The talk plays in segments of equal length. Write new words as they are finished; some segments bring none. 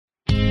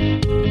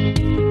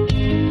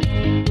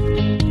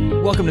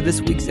welcome to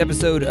this week's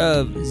episode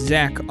of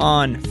Zach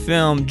on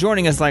Film.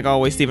 Joining us, like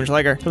always, Steven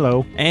Schleicher.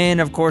 Hello. And,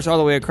 of course, all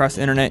the way across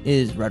the internet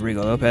is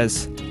Rodrigo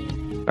Lopez.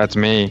 That's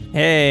me.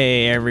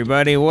 Hey,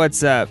 everybody,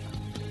 what's up?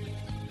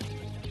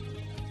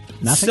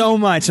 Nothing? So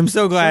much. I'm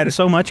so glad.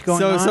 So much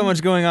going on. So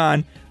much going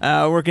on.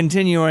 We're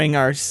continuing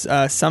our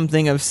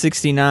Something of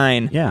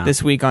 69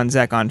 this week on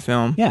Zach on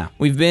Film. Yeah.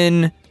 We've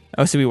been...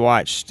 we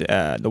watched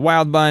The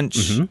Wild Bunch.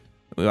 Mm-hmm.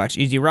 We watched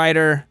Easy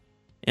Rider.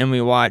 And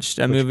we watched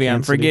a movie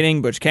I'm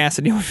forgetting, Butch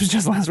Cassidy, which was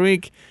just last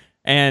week.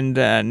 And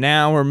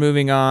now we're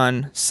moving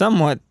on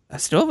somewhat,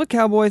 still have a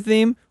cowboy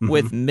theme,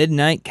 with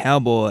Midnight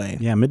Cowboy.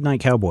 Yeah,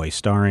 Midnight Cowboy,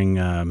 starring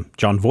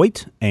John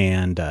Voight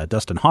and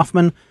Dustin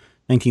Hoffman,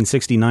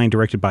 1969,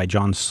 directed by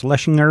John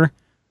Schlesinger.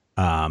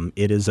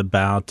 It is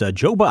about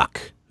Joe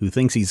Buck, who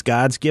thinks he's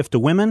God's gift to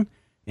women,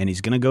 and he's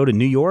going to go to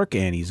New York,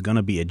 and he's going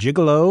to be a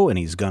gigolo, and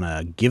he's going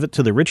to give it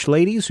to the rich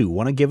ladies who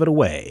want to give it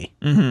away.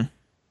 Mm-hmm.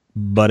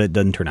 But it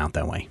doesn't turn out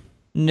that way.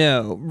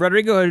 No.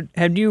 Rodrigo,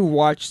 have you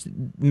watched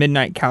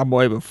Midnight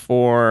Cowboy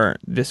before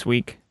this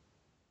week?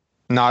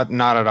 Not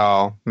at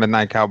all.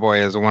 Midnight Cowboy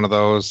is one of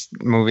those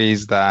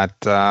movies that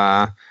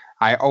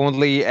I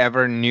only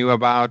ever knew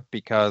about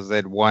because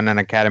it won an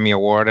Academy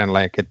Award and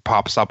it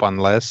pops up on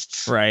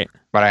lists. Right.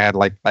 But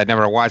I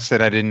never watched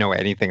it. I didn't know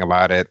anything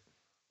about it.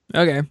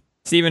 Okay.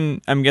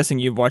 Steven, I'm guessing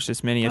you've watched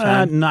this many a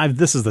time. No,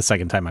 this is the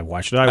second time I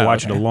watched it. I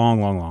watched it a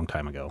long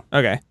time ago.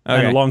 Okay.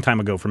 And a long time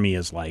ago for me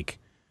is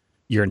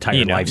your entire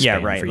lifespan. Yeah,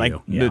 right.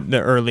 For you.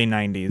 The early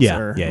 90s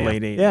or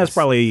late 80s. Yeah, it's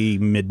probably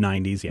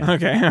mid-90s, yeah.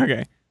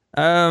 Okay.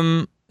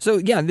 So,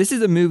 this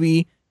is a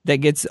movie that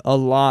gets a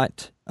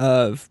lot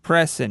of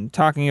press and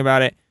talking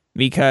about it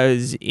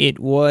because it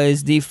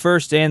was the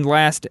first and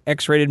last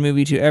X-rated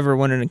movie to ever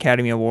win an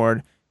Academy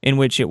Award, in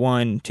which it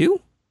won 2?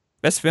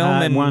 Best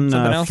Film and won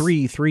something else?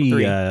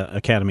 three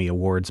Academy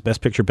Awards, Best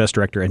Picture, Best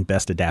Director, and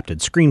Best Adapted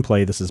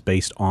Screenplay. This is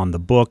based on the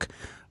book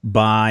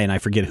by, and I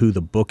forget who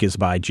the book is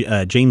by,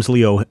 James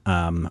Leo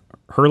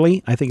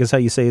Hurley, I think is how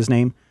you say his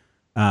name,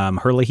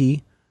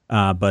 Hurley.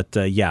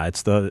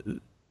 It's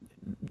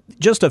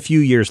just a few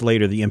years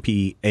later, the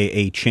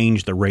MPAA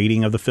changed the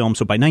rating of the film.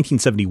 So by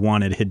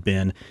 1971, it had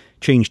been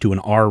changed to an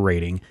R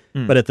rating.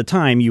 But at the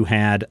time, you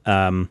had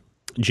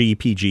G,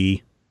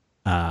 PG,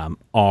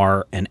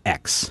 R, and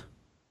X.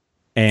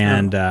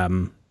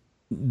 And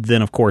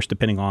then, of course,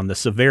 depending on the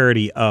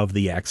severity of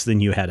the X, then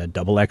you had a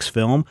double X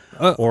film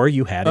or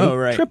you had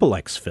a triple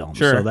X film.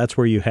 Sure. So that's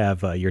where you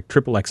have your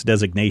triple X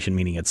designation,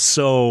 meaning it's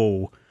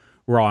so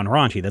raw and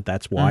raunchy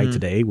that's why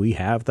today we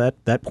have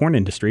that porn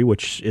industry,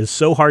 which is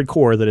so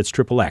hardcore that it's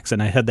triple X.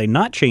 And had they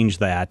not changed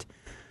that,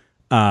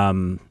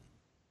 I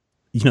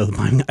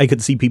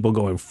could see people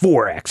going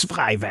 4X,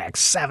 5X,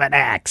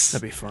 7X.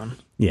 That'd be fun.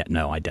 Yeah,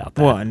 no, I doubt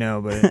that. Well, I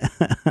know,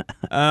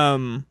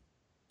 but...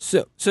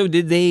 So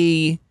did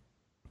they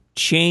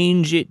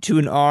change it to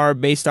an R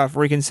based off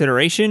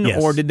reconsideration,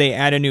 or did they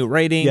add a new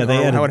rating?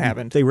 Yeah, how it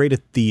happened? They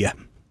rated the,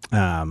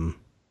 I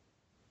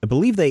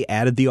believe they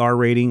added the R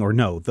rating, or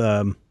no,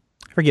 I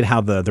forget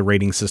how the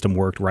rating system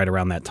worked right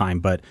around that time,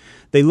 but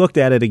they looked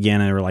at it again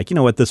and they were like, you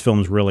know what, this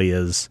film really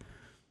is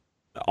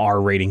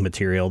R rating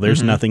material.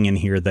 There's nothing in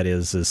here that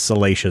is as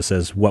salacious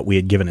as what we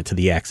had given it to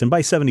the X. And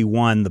by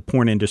 71, the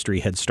porn industry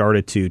had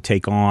started to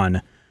take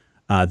on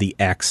the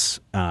X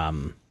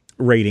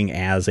rating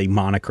as a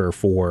moniker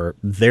for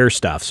their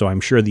stuff. So I'm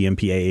sure the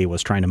MPAA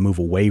was trying to move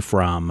away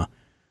from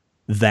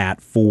that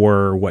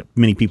for what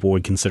many people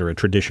would consider a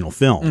traditional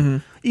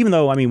film. Even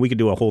though, we could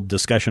do a whole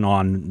discussion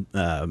on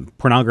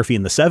pornography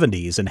in the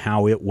 70s and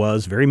how it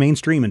was very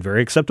mainstream and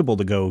very acceptable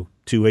to go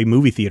to a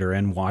movie theater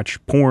and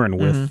watch porn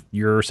with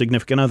your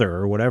significant other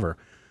or whatever.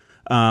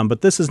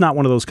 But this is not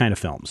one of those kind of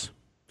films.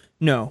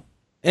 No.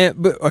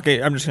 But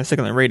okay, I'm just going to stick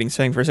on the ratings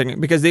thing for a second,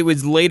 because it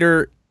was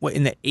later,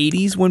 in the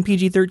 80s when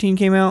PG-13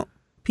 came out?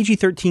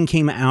 PG-13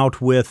 came out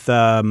with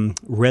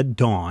Red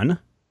Dawn.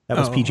 That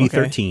was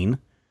PG-13.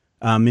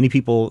 Okay. Many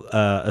people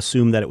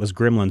assume that it was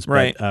Gremlins,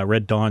 but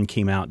Red Dawn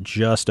came out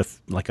just a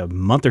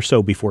month or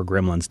so before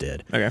Gremlins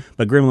did. Okay.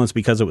 But Gremlins,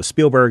 because it was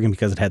Spielberg and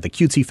because it had the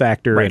cutesy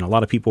factor, and a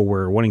lot of people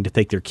were wanting to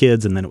take their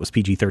kids, and then it was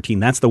PG-13,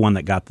 that's the one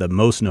that got the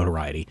most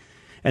notoriety.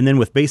 And then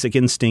with Basic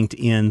Instinct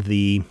in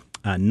the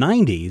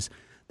 90s,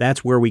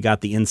 that's where we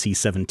got the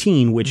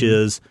NC-17, which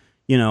is...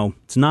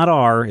 it's not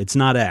R, it's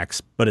not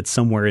X, but it's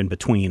somewhere in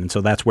between. And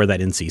so that's where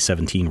that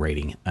NC-17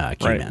 rating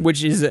came in.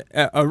 Which is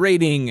a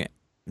rating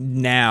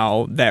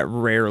now that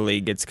rarely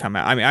gets come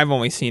out. I've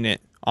only seen it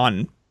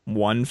on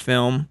one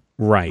film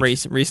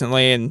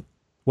recently. And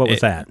what was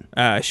that?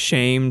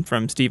 Shame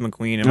from Steve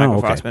McQueen and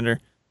Michael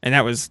Fassbender. And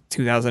that was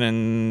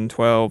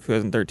 2012,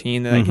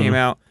 2013 that came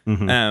out.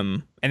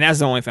 And that's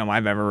the only film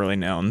I've ever really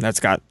known that's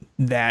got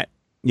that.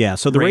 Yeah,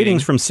 so the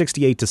ratings from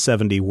 68 to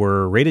 70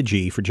 were rated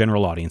G for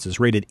general audiences,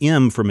 rated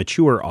M for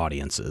mature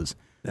audiences.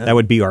 That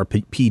would be our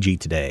PG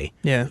today.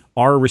 Yeah.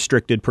 R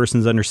restricted,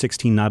 persons under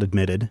 16 not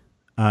admitted,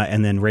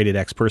 and then rated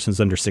X,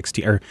 persons under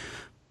 16, or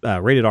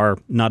rated R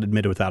not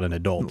admitted without an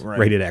adult,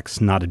 rated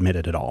X not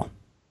admitted at all.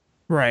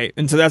 Right.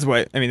 And so that's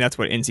what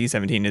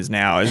NC-17 is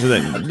now. Is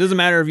that it doesn't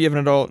matter if you have an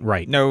adult.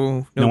 Right.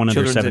 No one under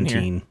children's in here.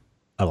 17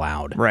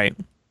 allowed. Right.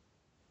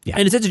 Yeah.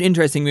 And it's such an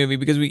interesting movie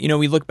because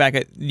we look back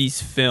at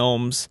these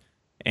films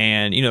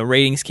and,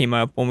 ratings came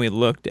up when we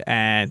looked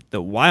at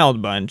The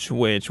Wild Bunch,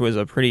 which was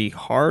a pretty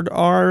hard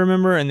R, I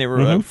remember, and they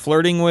were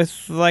flirting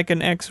with like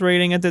an X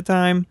rating at the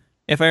time,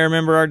 if I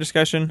remember our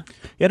discussion.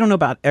 Yeah, I don't know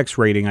about X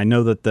rating. I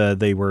know that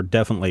they were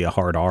definitely a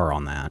hard R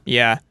on that.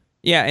 Yeah.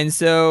 Yeah, and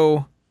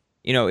so,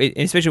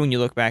 especially when you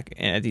look back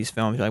at these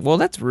films, you're like, well,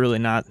 that's really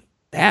not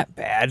that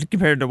bad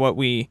compared to what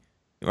we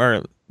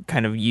are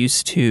kind of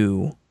used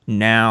to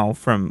now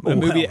from a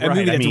movie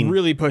that's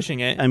really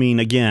pushing it. I mean,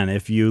 again,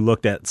 if you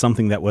looked at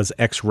something that was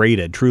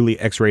X-rated, truly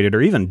X-rated,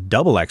 or even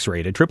double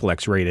X-rated, triple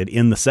X-rated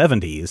in the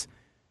 70s,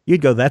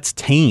 you'd go, that's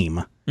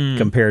tame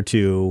compared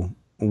to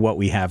what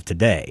we have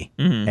today.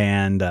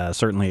 And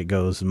certainly it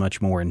goes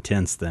much more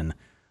intense than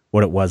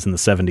what it was in the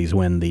 70s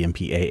when the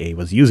MPAA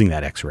was using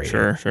that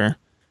X-rating. Sure.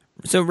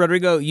 So,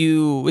 Rodrigo,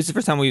 this is the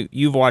first time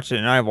you've watched it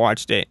and I've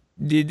watched it.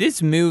 Did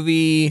this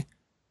movie...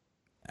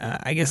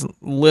 I guess,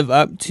 live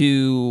up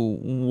to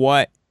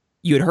what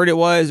you had heard it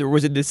was, or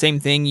was it the same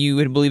thing you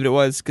had believed it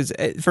was? Because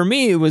for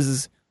me, it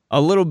was a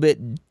little bit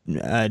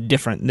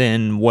different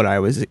than what I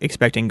was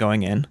expecting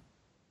going in.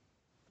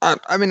 I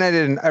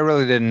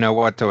really didn't know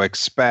what to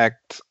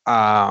expect.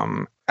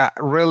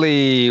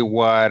 Really,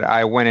 what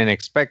I went in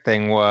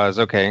expecting was,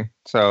 okay,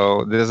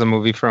 so this is a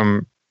movie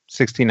from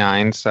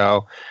 '69,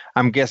 so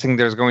I'm guessing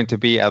there's going to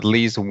be at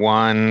least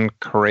one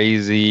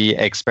crazy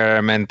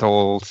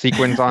experimental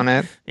sequence on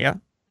it. Yeah.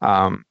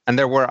 And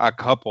there were a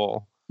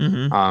couple.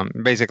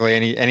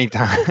 Basically,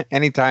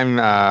 anytime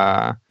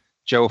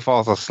Joe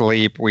falls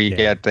asleep, we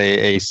get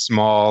a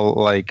small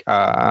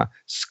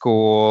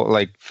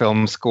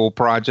film school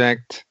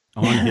project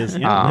on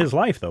his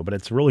life, though. But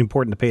it's really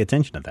important to pay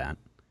attention to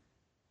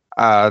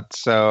that.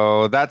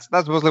 So that's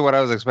mostly what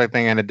I was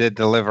expecting, and it did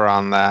deliver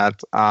on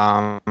that.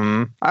 I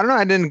don't know.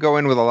 I didn't go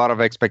in with a lot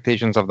of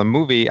expectations of the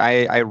movie.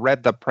 I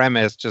read the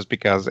premise just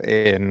because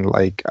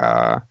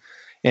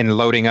in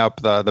loading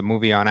up the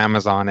movie on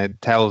Amazon,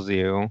 it tells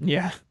you.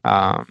 Yeah.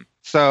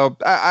 So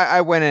I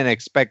went in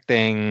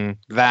expecting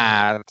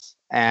that,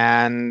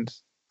 and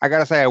I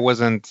gotta say I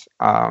wasn't.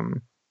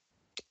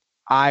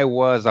 I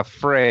was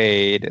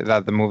afraid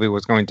that the movie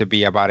was going to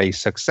be about a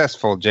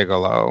successful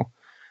gigolo,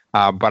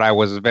 but I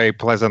was very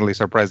pleasantly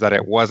surprised that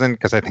it wasn't,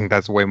 because I think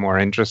that's way more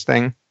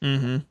interesting.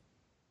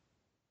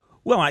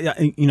 Well,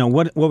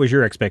 what was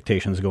your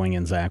expectations going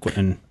in, Zach?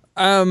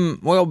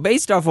 Well,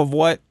 based off of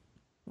what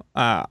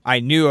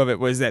I knew of it,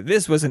 was that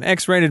this was an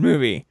X-rated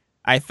movie.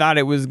 I thought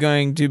it was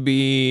going to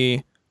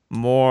be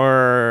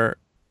more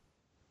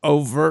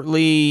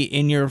overtly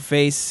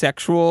in-your-face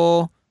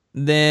sexual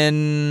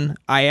than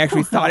I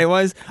actually thought it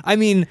was. I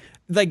mean,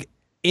 like,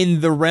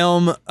 in the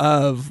realm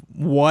of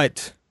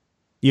what...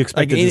 You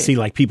expected to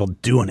see people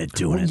doing it.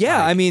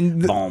 Yeah, I mean,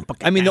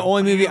 the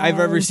only movie I've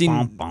ever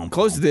seen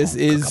close to this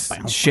is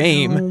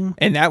Shame,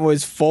 and that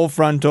was full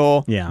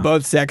frontal,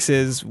 both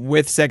sexes,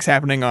 with sex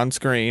happening on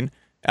screen.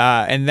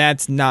 And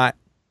that's not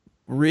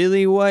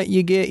really what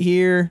you get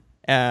here.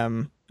 I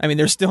mean,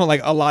 there's still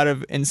a lot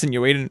of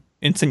insinuation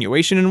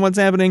in what's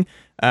happening.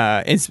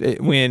 It's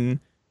when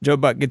Joe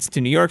Buck gets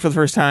to New York for the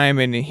first time,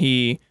 and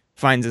he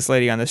finds this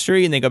lady on the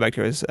street, and they go back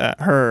to his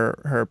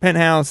her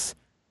penthouse,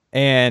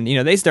 and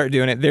they start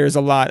doing it. There's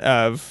a lot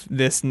of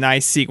this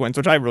nice sequence,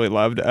 which I really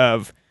loved,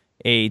 of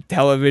a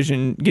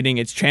television getting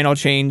its channel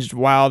changed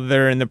while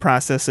they're in the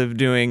process of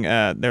doing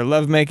their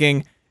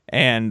lovemaking.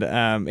 And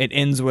it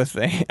ends with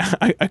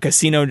a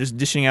casino just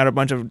dishing out a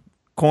bunch of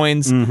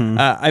coins.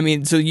 I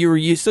mean, so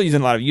you're still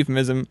using a lot of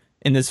euphemism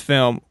in this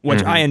film,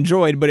 which I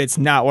enjoyed, but it's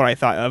not what I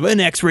thought of an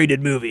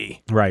X-rated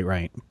movie.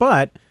 Right.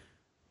 But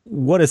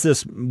what's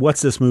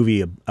this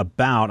movie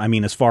about? I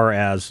mean, as far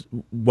as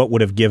what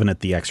would have given it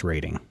the X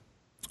rating?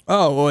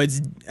 Oh, well,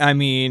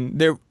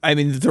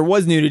 there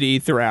was nudity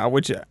throughout,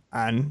 which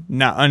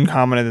not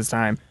uncommon at this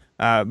time,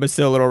 but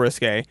still a little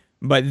risque.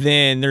 But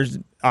then there's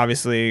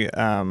obviously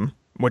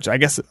which I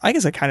guess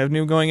I kind of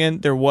knew going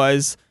in. There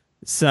was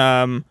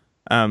some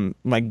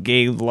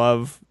gay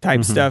love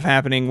type stuff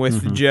happening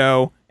with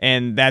Joe,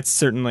 and that's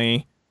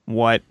certainly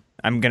what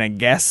I'm gonna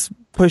guess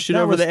pushed it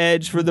over the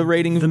edge for the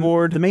ratings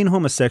board. The main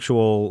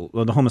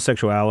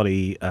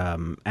homosexuality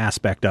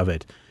aspect of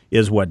it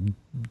is what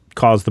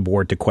caused the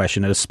board to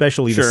question it,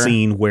 especially the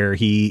scene where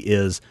he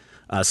is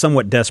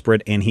somewhat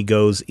desperate and he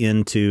goes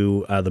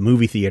into the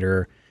movie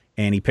theater.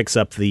 And he picks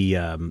up the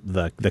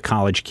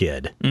college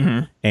kid,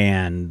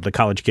 and the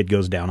college kid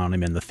goes down on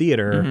him in the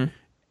theater.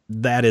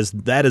 That is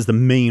the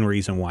main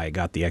reason why it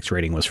got the X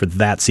rating, was for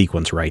that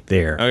sequence right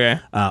there. Okay.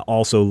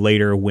 Also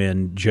later,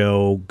 when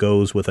Joe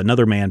goes with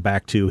another man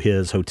back to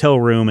his hotel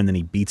room and then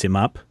he beats him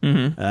up,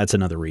 that's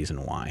another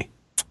reason why.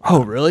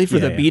 Oh, really? For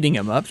the beating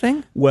him up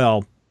thing?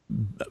 Well,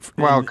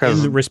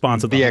 because in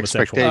response of the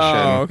expectation.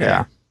 Oh,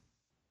 okay.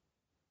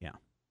 Yeah.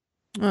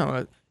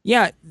 Oh,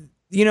 yeah.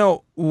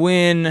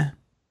 When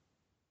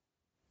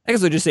I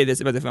guess I'll just say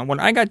this about the film. When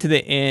I got to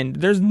the end,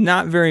 there's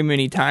not very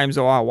many times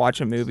while I watch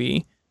a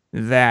movie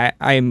that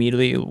I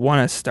immediately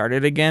want to start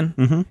it again.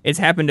 Mm-hmm. It's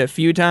happened a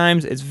few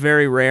times. It's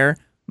very rare.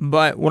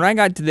 But when I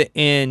got to the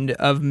end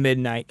of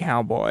Midnight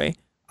Cowboy,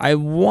 I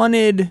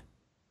wanted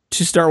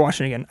to start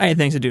watching it again. I had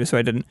things to do, so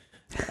I didn't.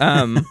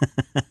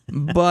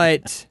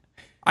 But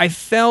I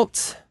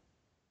felt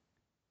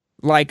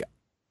like,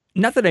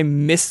 not that I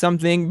missed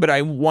something, but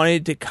I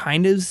wanted to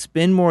kind of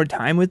spend more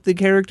time with the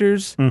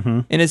characters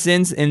in a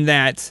sense, in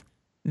that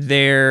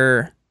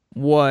there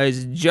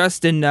was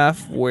just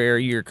enough where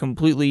you're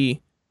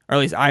completely, or at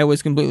least I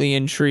was completely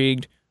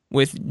intrigued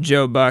with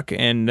Joe Buck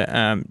and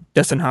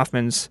Dustin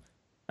Hoffman's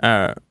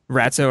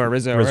Ratso or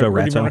Rizzo, Rizzo, or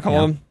whatever you want to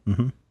call him.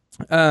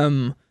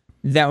 Mm-hmm.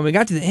 That when we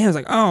got to the end, I was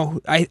like, oh,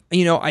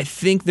 I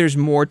think there's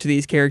more to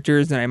these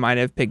characters than I might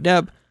have picked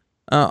up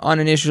on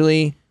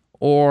initially,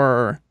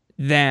 or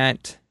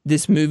that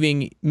this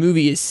movie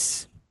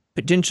is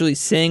potentially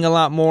saying a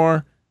lot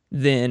more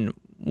than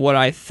what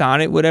I thought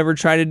it would ever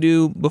try to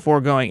do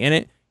before going in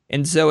it.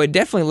 And so it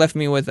definitely left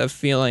me with a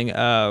feeling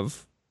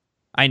of,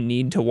 I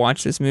need to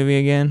watch this movie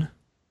again.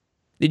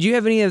 Did you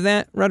have any of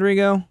that,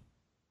 Rodrigo?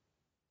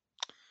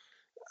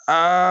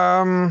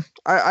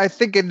 I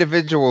think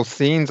individual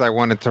scenes I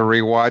wanted to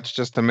rewatch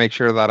just to make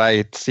sure that I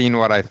had seen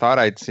what I thought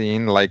I'd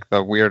seen, like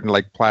the weird,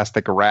 like,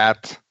 plastic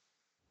rat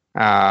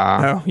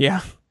Oh,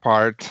 yeah.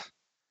 part.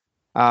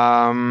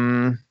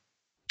 So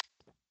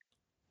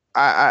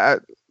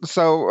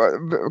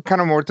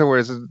kind of more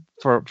towards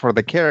for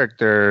the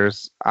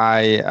characters.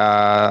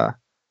 I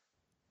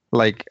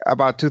like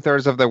about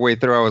 2/3 of the way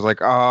through, I was like,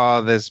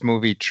 "Oh, this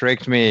movie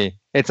tricked me.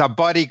 It's a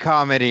buddy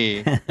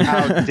comedy.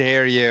 How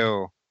dare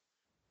you!"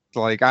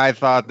 Like, I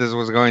thought this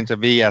was going to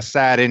be a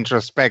sad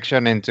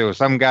introspection into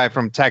some guy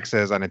from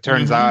Texas, and it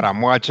turns out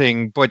I'm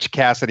watching Butch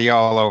Cassidy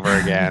all over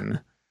again.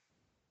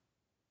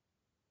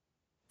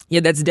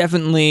 Yeah, that's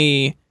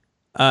definitely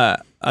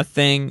a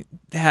thing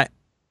that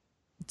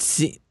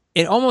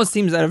it almost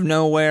seems out of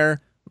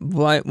nowhere.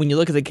 But when you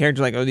look at the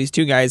character, like, oh, these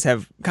two guys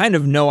have kind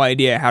of no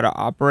idea how to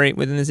operate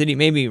within the city.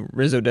 Maybe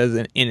Rizzo does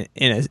in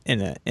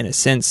a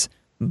sense,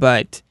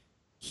 but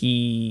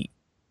he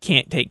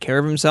can't take care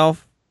of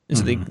himself. And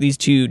so these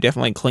two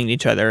definitely cling to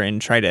each other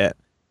and try to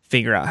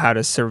figure out how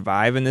to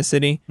survive in the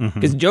city.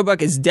 Because Joe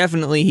Buck is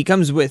definitely, he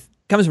comes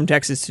from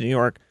Texas to New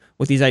York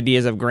with these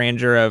ideas of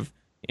grandeur, of,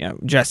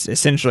 just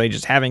essentially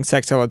just having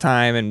sex all the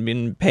time and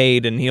being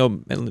paid, and he'll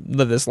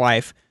live this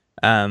life.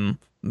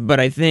 But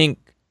I think,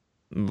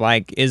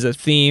 like, is a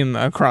theme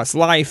across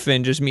life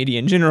and just media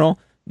in general,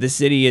 the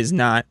city is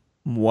not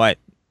what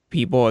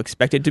people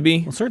expect it to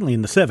be. Well, certainly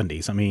in the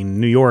 70s. I mean,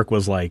 New York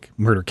was like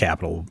murder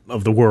capital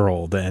of the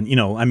world. And,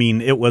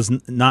 it was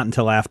not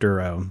until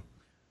after,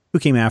 who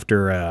came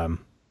after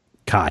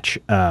Koch?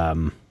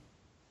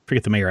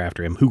 Forget the mayor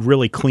after him, who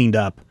really cleaned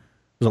up,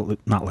 not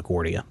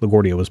LaGuardia.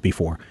 LaGuardia was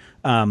before,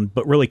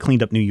 but really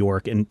cleaned up New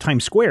York. And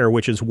Times Square,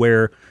 which is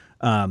where,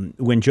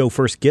 when Joe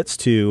first gets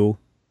to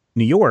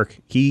New York,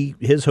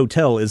 his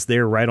hotel is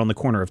there right on the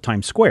corner of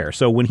Times Square.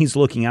 So when he's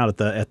looking out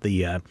at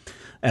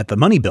the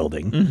Money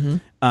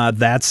Building,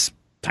 that's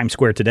Times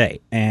Square today.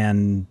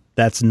 And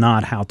that's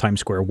not how Times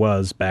Square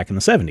was back in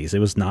the 70s. It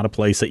was not a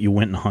place that you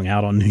went and hung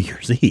out on New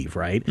Year's Eve,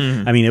 right?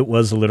 I mean, it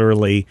was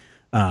literally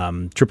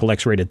triple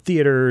X-rated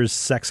theaters,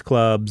 sex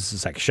clubs,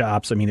 sex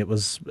shops. I mean, it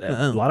was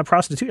a lot of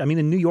prostitution. I mean,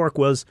 in New York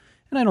was,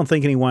 and I don't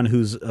think anyone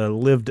who's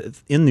lived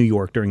in New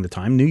York during the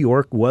time, New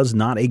York was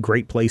not a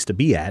great place to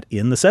be at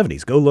in the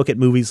 70s. Go look at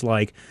movies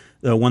like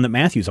the one that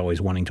Matthew's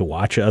always wanting to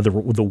watch,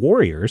 the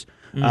Warriors.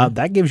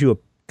 That gives you a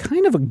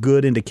kind of a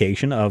good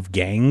indication of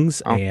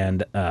gangs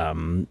and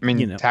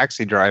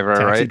Taxi Driver,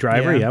 right? Taxi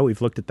Driver, yeah,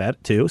 we've looked at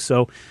that too.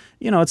 So,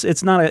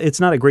 it's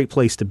not a great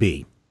place to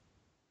be.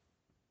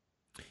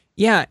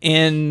 Yeah,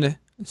 and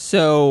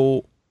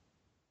so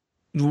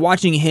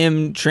watching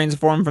him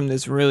transform from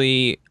this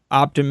really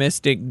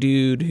optimistic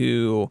dude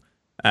who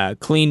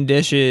cleaned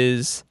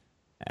dishes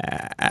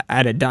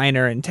at a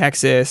diner in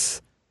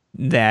Texas,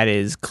 that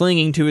is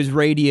clinging to his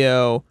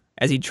radio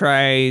as he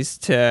tries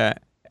to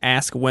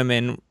ask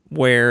women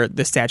where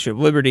the Statue of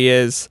Liberty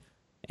is,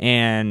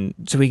 and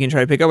so he can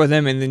try to pick up with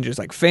him, and then just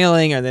like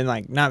failing, and then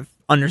like not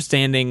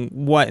understanding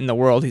what in the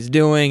world he's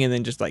doing, and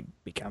then just like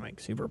becoming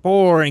super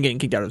poor and getting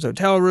kicked out of his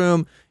hotel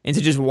room. And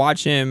to just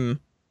watch him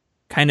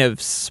kind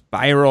of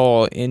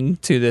spiral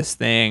into this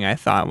thing, I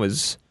thought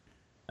was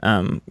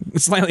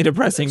slightly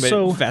depressing,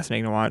 but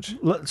fascinating to watch.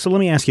 So let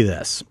me ask you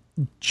this.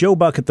 Joe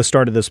Buck at the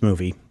start of this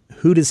movie,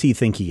 who does he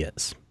think he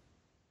is?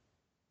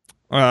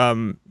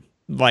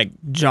 Like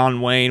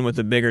John Wayne with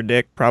a bigger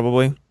dick,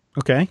 probably.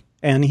 Okay.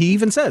 And he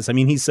even says,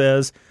 he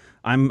says,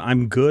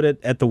 I'm good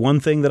at the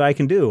one thing that I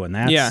can do, and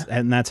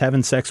that's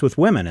having sex with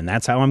women, and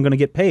that's how I'm going to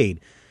get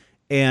paid.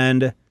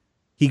 And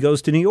he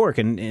goes to New York,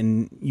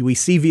 and we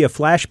see via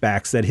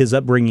flashbacks that his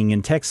upbringing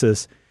in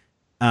Texas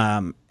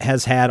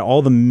has had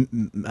all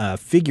the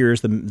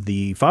figures,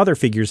 the father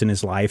figures in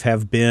his life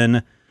have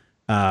been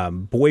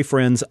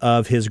boyfriends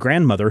of his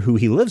grandmother, who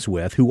he lives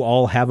with, who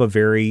all have a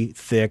very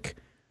thick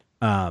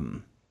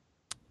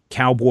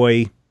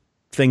cowboy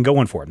thing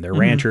going for them. They're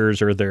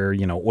ranchers or they're,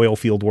 oil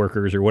field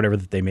workers or whatever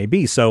that they may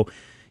be. So,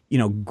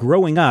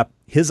 growing up,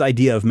 his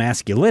idea of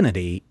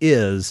masculinity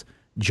is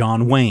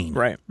John Wayne,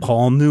 right?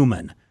 Paul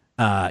Newman,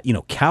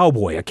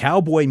 cowboy. A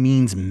cowboy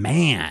means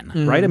man,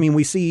 right? I mean,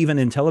 we see even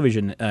in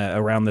television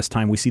around this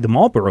time, we see the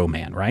Marlboro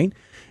Man, right?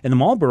 And the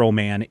Marlboro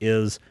Man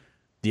is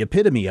the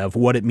epitome of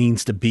what it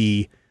means to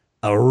be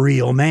a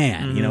real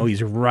man.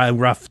 He's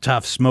rough,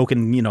 tough,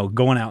 smoking,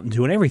 going out and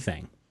doing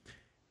everything.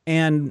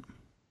 And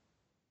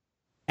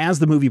as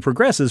the movie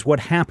progresses, what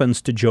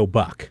happens to Joe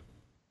Buck?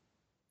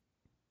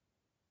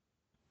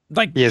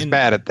 He's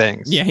bad at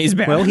things. Yeah, he's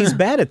bad. Well, he's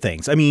bad at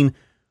things. I mean,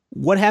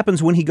 what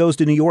happens when he goes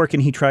to New York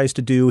and he tries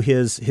to do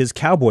his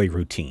cowboy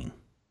routine?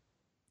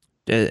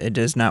 It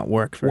does not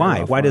work very Why?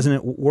 well Why for doesn't him.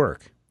 it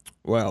work?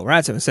 Well,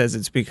 Ratso says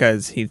it's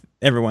because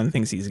everyone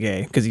thinks he's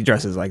gay because he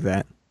dresses like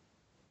that.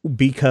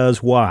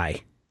 Because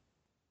why?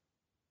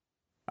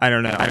 I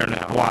don't know.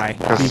 Why?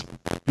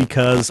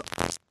 Because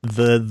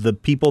the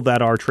people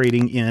that are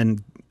trading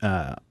in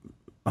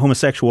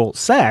homosexual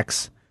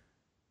sex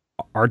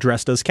are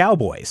dressed as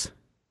cowboys.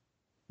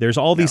 There's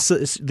all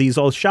these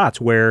old shots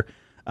where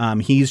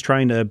he's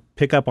trying to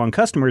pick up on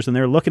customers and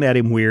they're looking at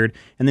him weird,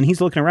 and then he's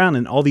looking around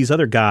and all these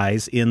other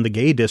guys in the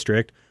gay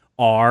district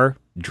are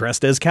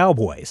dressed as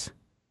cowboys.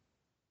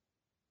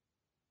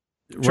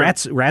 Sure.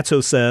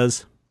 Ratso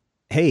says,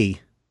 "Hey,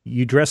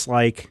 you dress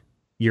like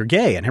you're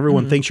gay," and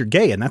everyone thinks you're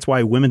gay, and that's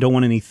why women don't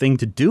want anything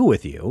to do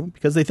with you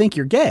because they think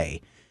you're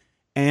gay.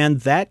 And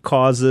that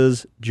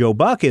causes Joe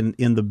Buck in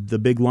the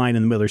big line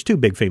in the middle. There's two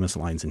big famous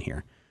lines in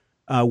here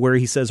where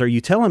he says, "Are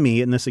you telling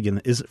me," and this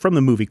again is from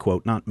the movie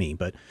quote, not me,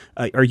 but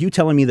 "Are you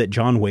telling me that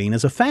John Wayne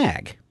is a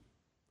fag?"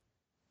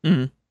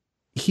 Mm-hmm.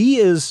 He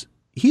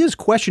is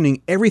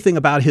questioning everything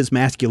about his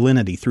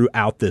masculinity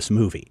throughout this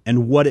movie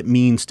and what it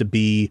means to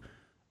be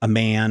a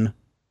man,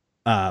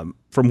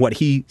 from what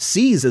he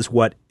sees as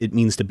what it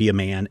means to be a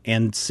man,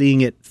 and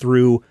seeing it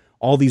through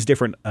all these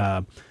different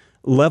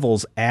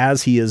levels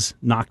as he is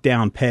knocked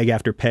down peg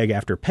after peg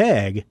after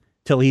peg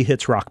till he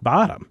hits rock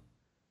bottom.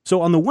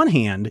 So on the one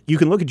hand, you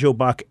can look at Joe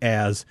Buck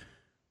as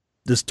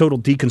this total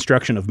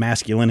deconstruction of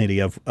masculinity,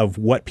 of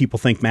what people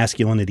think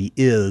masculinity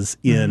is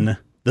in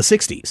the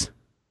 60s.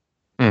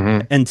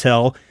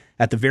 Until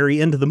at the very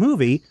end of the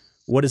movie,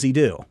 what does he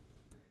do?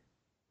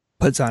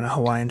 Puts on a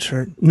Hawaiian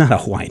shirt. Not a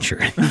Hawaiian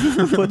shirt.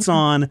 Puts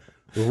on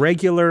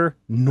regular,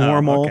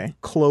 normal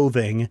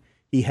clothing.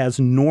 He has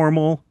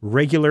normal,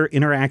 regular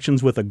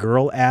interactions with a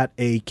girl at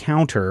a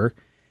counter,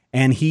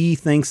 and he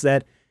thinks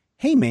that,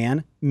 hey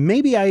man,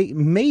 maybe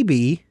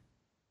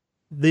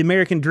the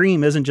American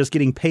dream isn't just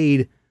getting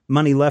paid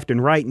money left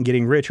and right and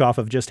getting rich off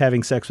of just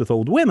having sex with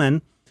old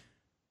women.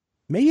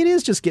 Maybe it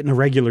is just getting a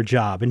regular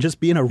job and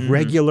just being a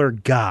regular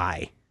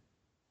guy,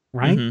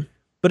 right?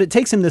 But it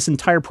takes him this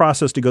entire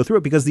process to go through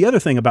it, because the other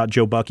thing about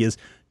Joe Buck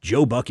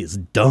is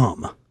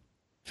dumb.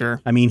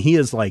 Sure. I mean, he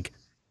is like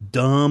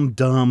dumb.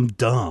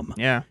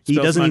 Yeah. He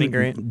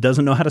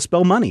doesn't know how to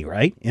spell money,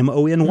 right?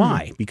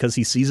 MONY, because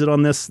he sees it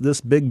on this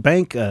big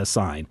bank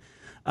sign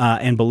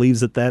and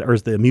believes that or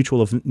is the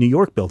Mutual of New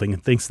York building,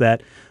 and thinks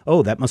that,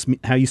 oh, that must be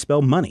how you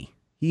spell money.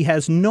 He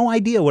has no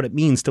idea what it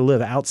means to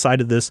live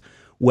outside of this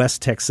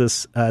West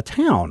Texas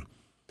town.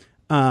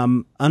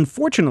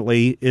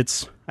 Unfortunately,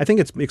 I think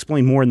it's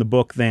explained more in the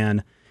book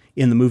than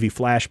in the movie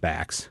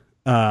flashbacks.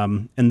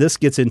 And this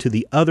gets into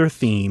the other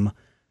theme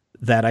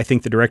that I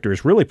think the director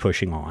is really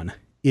pushing on,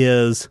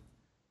 is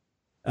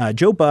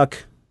Joe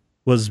Buck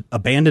was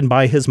abandoned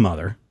by his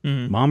mother.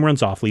 Mom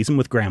runs off, leaves him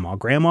with Grandma.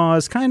 Grandma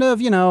is kind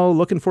of,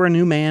 looking for a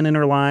new man in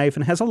her life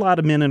and has a lot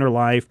of men in her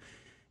life.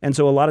 And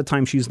so a lot of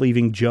times she's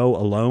leaving Joe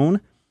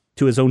alone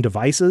to his own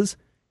devices.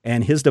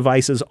 And his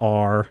devices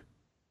are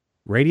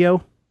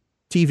radio,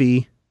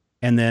 TV,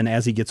 and then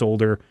as he gets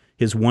older,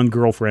 his one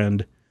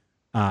girlfriend,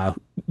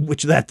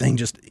 which that thing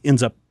just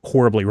ends up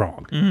horribly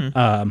wrong.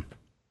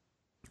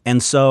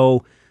 And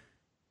so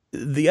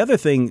the other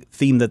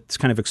theme that's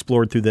kind of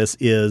explored through this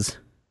is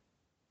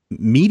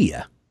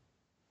media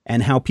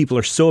and how people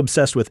are so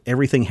obsessed with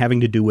everything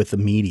having to do with the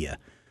media.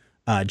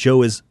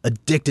 Joe is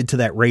addicted to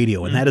that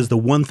radio, and that is the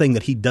one thing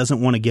that he doesn't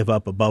want to give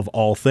up above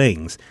all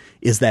things,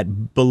 is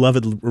that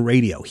beloved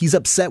radio. He's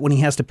upset when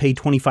he has to pay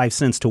 25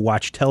 cents to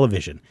watch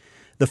television.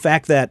 The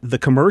fact that the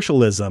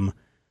commercialism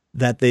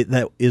that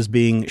is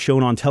being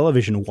shown on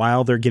television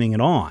while they're getting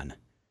it on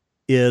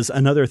is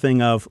another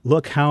thing of,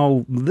 look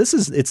how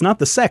it's not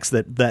the sex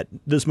that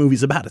this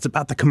movie's about. It's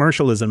about the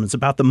commercialism. It's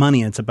about the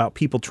money. It's about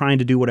people trying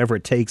to do whatever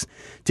it takes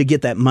to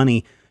get that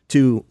money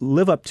to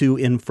live up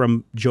to,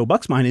 from Joe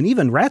Buck's mind and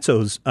even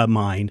Ratso's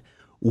mind,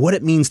 what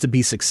it means to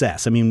be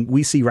success. I mean,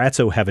 we see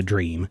Ratso have a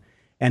dream,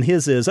 and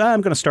his is,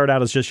 I'm going to start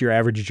out as just your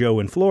average Joe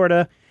in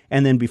Florida,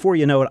 and then before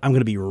you know it, I'm going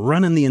to be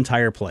running the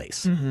entire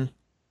place.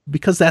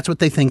 Because that's what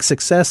they think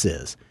success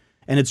is.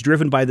 And it's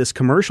driven by this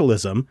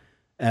commercialism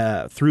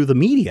through the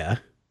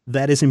media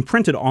that is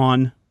imprinted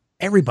on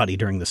everybody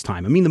during this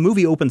time. I mean, the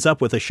movie opens up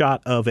with a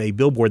shot of a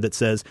billboard that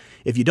says,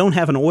 if you don't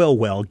have an oil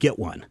well, get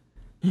one.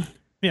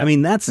 Yeah. I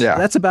mean, that's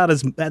about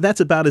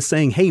as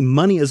saying, hey,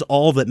 money is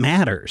all that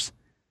matters.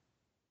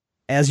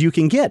 as you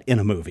can get in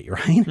a movie,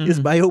 right? Is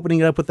by opening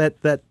it up with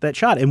that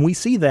shot. And we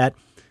see that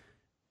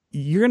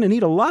you're going to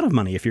need a lot of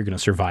money if you're going to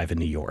survive in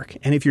New York.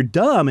 And if you're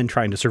dumb and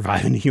trying to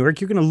survive in New York,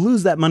 you're going to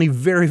lose that money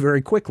very,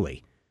 very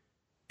quickly.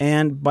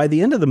 And by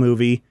the end of the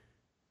movie,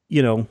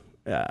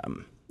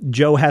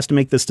 Joe has to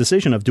make this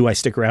decision of, do I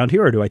stick around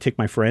here or do I take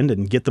my friend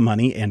and get the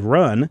money and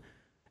run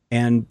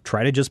and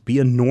try to just be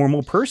a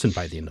normal person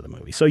by the end of the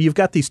movie? So you've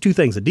got these two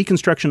things, a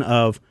deconstruction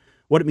of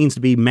what it means to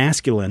be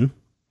masculine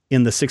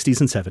in the 60s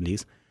and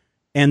 70s.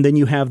 And then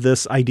you have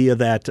this idea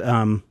that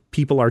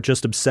people are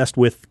just obsessed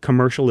with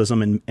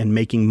commercialism and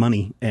making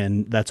money,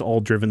 and that's all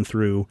driven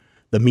through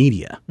the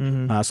media.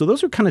 So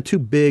those are kind of two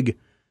big,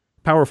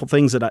 powerful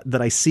things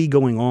that I see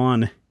going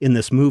on in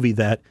this movie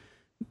that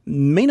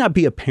may not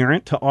be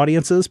apparent to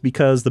audiences,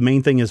 because the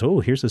main thing is,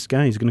 oh, here's this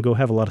guy, he's going to go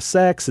have a lot of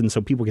sex, and so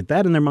people get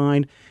that in their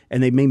mind,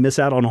 and they may miss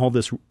out on all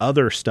this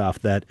other stuff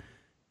that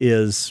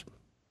is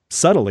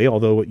subtly,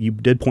 although you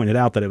did point it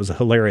out that it was a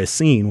hilarious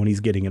scene when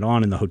he's getting it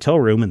on in the hotel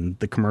room and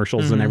the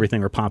commercials and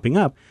everything are popping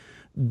up.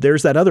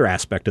 There's that other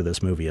aspect of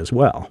this movie as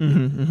well.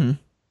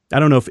 I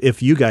don't know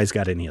if you guys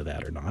got any of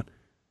that or not.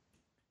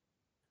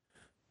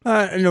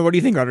 No, what do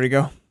you think,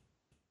 Rodrigo?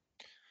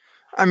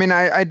 I mean,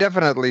 I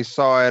definitely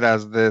saw it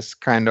as this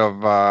kind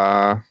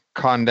of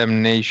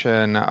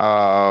condemnation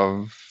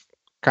of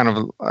kind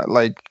of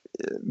like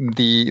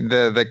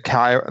the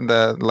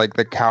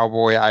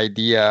cowboy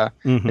idea.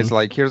 Is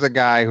like, here's a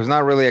guy who's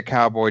not really a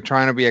cowboy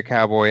trying to be a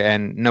cowboy,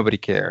 and nobody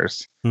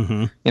cares.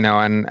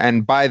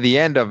 And by the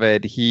end of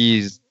it,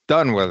 he's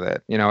done with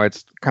it.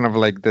 It's kind of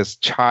like this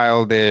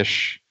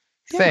childish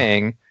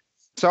thing.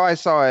 So I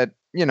saw it,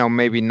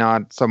 maybe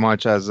not so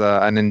much as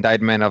an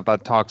indictment of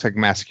that toxic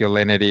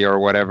masculinity or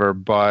whatever,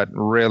 but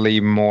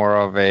really more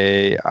of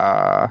an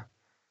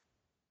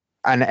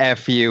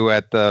FU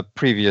at the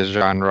previous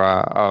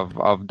genre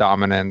of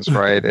dominance,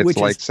 right? It's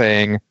like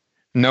saying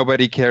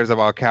nobody cares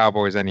about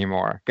cowboys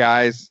anymore.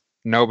 Guys,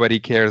 nobody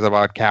cares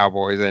about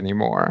cowboys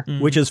anymore.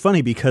 Which is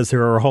funny because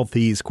there are all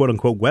these quote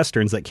unquote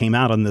Westerns that came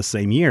out on this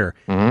same year.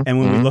 And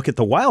when we look at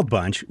the Wild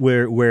Bunch,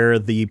 where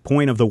the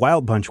point of the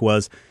Wild Bunch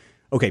was,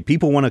 okay,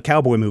 people want a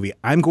cowboy movie.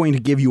 I'm going to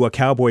give you a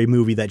cowboy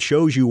movie that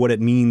shows you what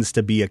it means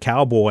to be a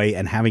cowboy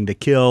and having to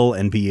kill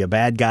and be a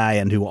bad guy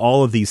and do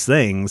all of these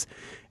things.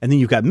 And then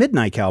you've got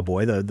Midnight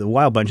Cowboy, the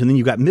Wild Bunch, and then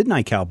you've got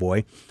Midnight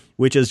Cowboy,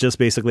 which is just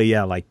basically,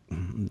 like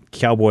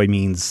cowboy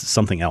means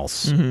something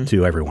else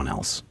to everyone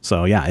else.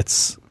 So yeah,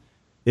 it's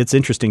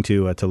interesting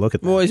to look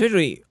at that. Well,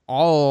 especially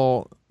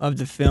all of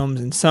the films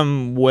in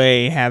some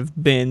way have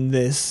been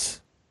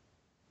this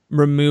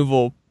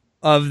removal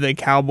of the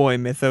cowboy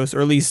mythos,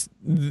 or at least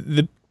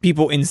the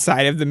people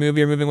inside of the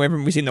movie are moving away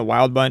from it. We've seen the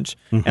Wild Bunch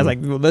as like,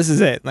 well, this is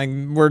it. Like,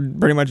 we're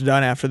pretty much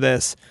done after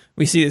this.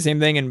 We see the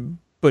same thing in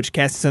Butch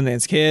Cassidy and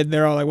Sundance Kid.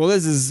 They're all like, well,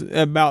 this is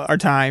about our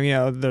time.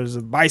 There's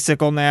a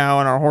bicycle now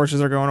and our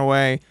horses are going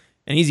away.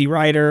 And Easy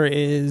Rider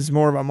is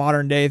more of a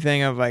modern day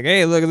thing of like,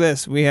 hey, look at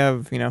this. We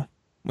have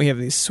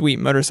these sweet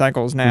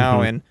motorcycles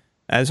now and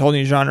as a whole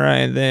new genre.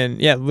 And then,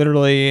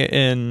 literally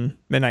in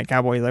Midnight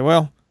Cowboy, he's like,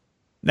 well,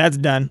 that's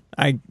done.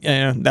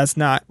 That's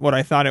not what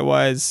I thought it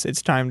was.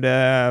 It's time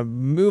to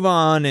move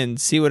on and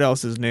see what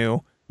else is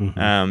new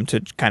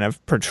to kind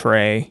of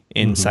portray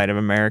inside of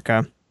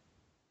America.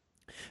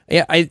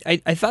 Yeah,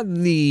 I thought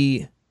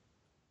the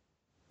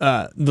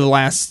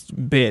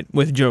last bit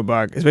with Joe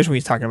Buck, especially when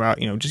he's talking about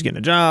just getting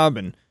a job,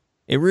 and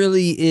it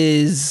really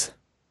is.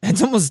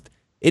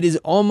 It is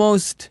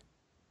almost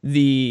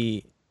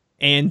the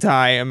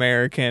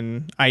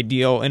anti-American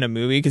ideal in a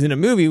movie, because in a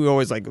movie we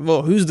always like,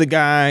 well, who's the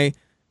guy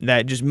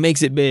that just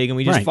makes it big and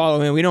we just follow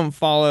him. We don't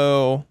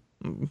follow,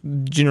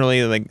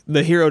 generally, like,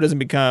 the hero doesn't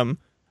become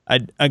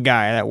a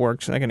guy that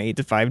works like an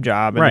 8-to-5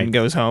 job and then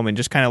goes home and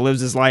just kind of lives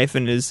his life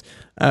and is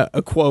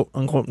a quote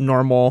unquote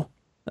normal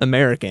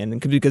American.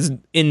 Because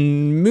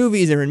in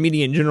movies or in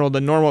media in general, the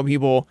normal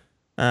people,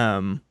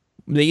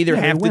 they either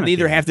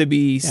have to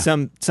be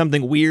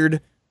something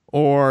weird,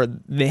 or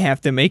they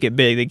have to make it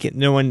big.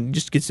 No one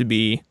just gets to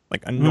be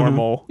like a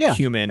normal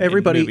human in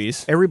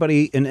movies.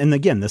 Everybody, and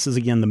again,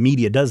 the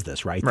media does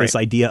this, right? This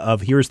idea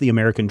of, here's the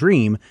American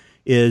dream,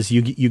 is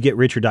you get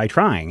rich or die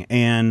trying.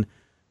 And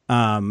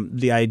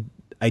the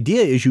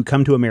idea is, you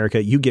come to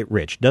America, you get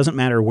rich. Doesn't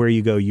matter where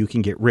you go, you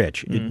can get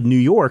rich. New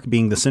York,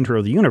 being the center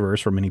of the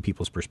universe from many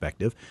people's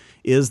perspective,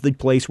 is the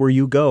place where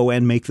you go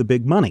and make the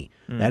big money.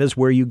 That is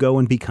where you go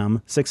and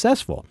become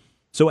successful.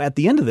 So at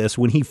the end of this,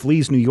 when he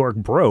flees New York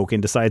broke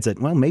and decides that,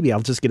 well, maybe I'll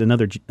just get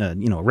another,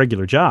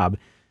 regular job,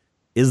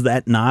 is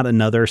that not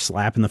another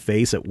slap in the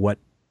face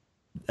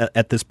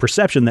at this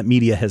perception that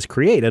media has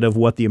created of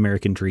what the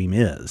American dream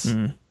is?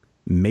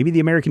 Maybe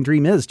the American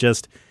dream is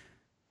just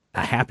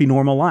a happy,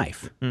 normal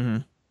life.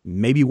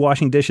 Maybe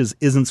washing dishes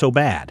isn't so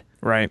bad.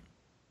 Right.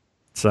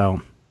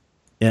 So,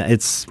 yeah,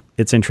 it's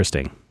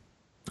interesting.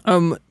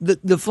 The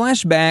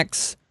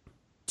flashbacks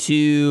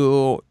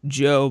to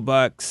Joe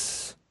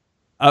Buck's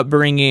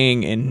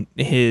upbringing and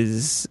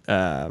his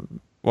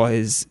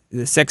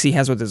the sex he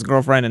has with his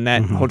girlfriend and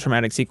that whole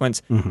traumatic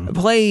sequence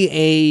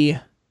play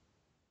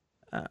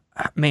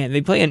man,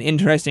 they play an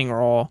interesting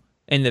role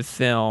in the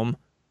film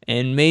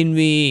and made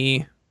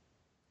me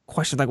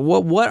question, like,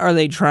 what are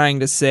they trying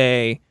to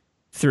say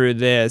through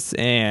this?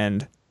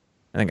 And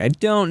I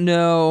don't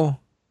know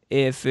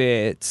if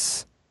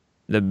it's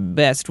the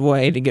best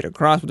way to get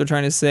across what they're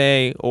trying to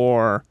say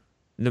or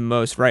the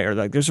most right, or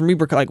like there's some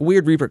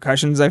weird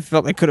repercussions. I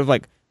felt they could have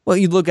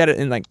you look at it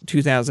in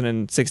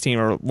 2016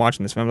 or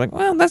watching this film,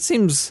 well, that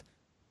seems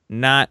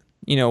not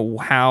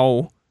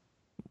how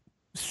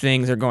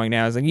things are going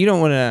now. It's you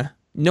don't want to.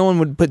 No one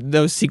would put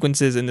those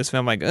sequences in this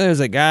film. There's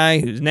a guy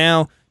who's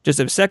now just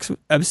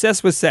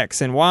obsessed with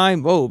sex, and why?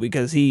 Oh,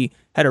 because he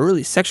had a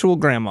really sexual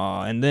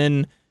grandma, and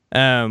then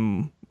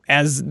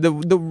as the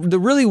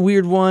really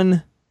weird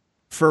one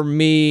for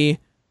me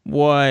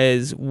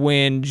was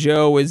when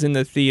Joe was in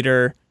the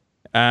theater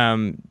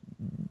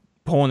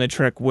pulling the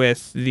trick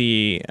with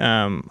the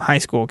high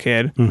school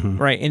kid,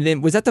 right? And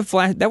then was that the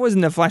flash? That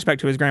wasn't the flashback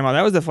to his grandma.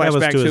 That was the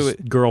flashback to his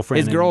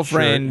girlfriend. His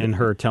girlfriend, and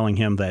her telling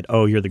him that,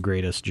 "Oh, you're the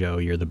greatest, Joe.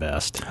 You're the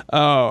best."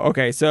 Oh,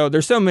 okay. So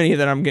there's so many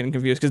that I'm getting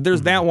confused because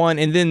there's that one,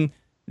 and then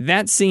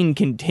that scene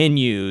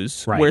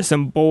continues where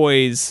some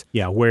boys,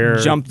 where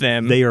jump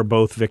them. They are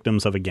both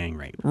victims of a gang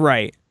rape,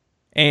 right?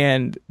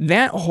 And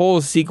that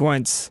whole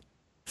sequence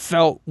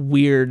felt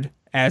weird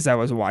as I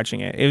was watching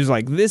it. It was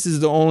this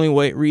is the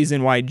only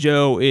reason why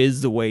Joe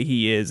is the way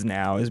he is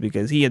now is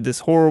because he had this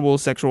horrible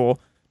sexual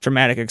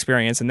traumatic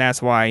experience, and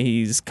that's why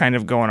he's kind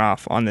of going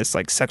off on this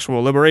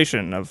sexual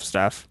liberation of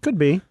stuff. Could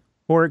be.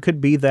 Or it could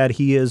be that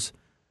he is,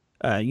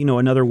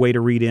 another way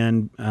to read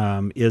in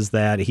is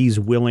that he's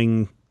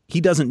willing, he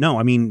doesn't know.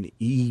 I mean,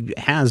 he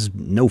has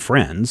no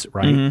friends,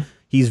 right? Mm-hmm.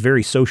 He's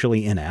very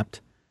socially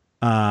inept.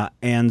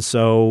 And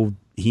so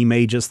he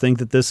may just think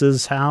that this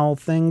is how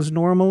things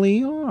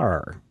normally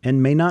are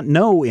and may not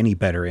know any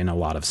better in a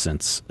lot of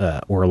sense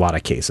or a lot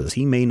of cases.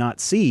 He may not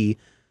see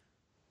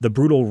the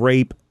brutal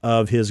rape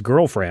of his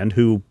girlfriend,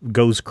 who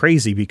goes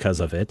crazy because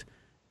of it,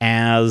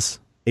 as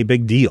a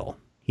big deal.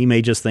 He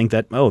may just think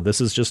that, oh,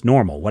 this is just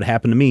normal. What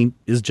happened to me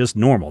is just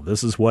normal.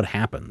 This is what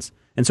happens.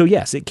 And so,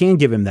 yes, it can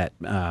give him that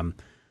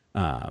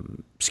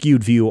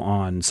skewed view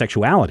on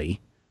sexuality,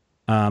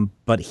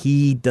 but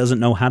he doesn't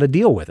know how to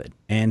deal with it.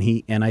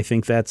 And I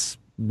think that's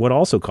what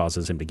also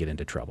causes him to get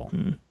into trouble.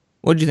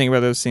 What did you think about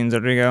those scenes,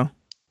 Rodrigo?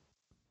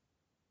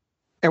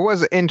 It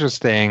was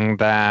interesting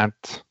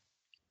that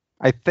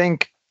I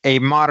think a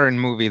modern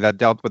movie that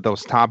dealt with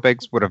those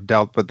topics would have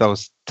dealt with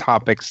those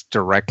topics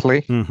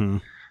directly. Mm-hmm.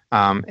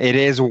 It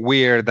is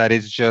weird that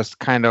it's just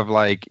kind of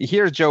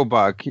here's Joe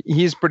Buck.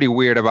 He's pretty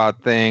weird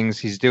about things.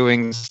 He's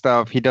doing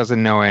stuff. He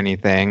doesn't know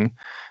anything.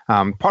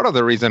 Part of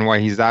the reason why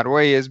he's that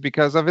way is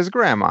because of his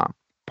grandma.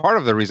 Part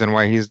of the reason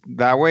why he's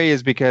that way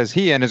is because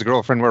he and his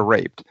girlfriend were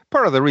raped.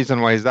 Part of the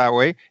reason why he's that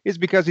way is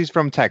because he's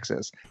from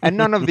Texas. And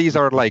none of these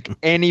are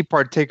any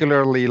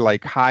particularly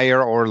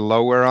higher or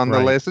lower on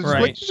the list.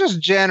 It's just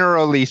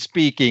generally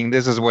speaking,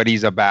 this is what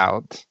he's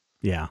about.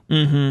 Yeah.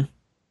 Mm-hmm.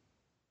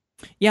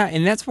 Yeah,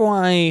 and that's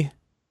why,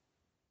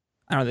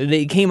 I don't know,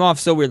 they came off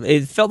so weird.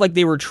 It felt like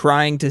they were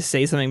trying to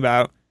say something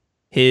about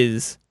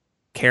his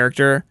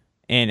character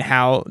and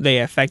how they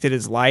affected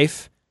his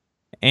life.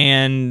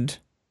 And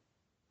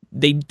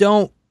they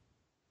don't,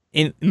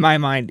 in my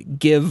mind,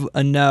 give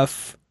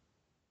enough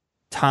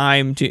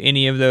time to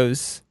any of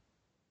those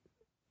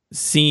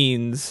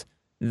scenes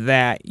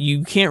that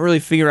you can't really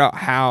figure out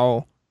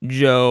how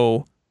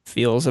Joe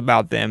feels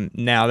about them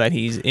now that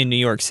he's in New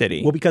York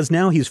City. Well, because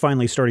now he's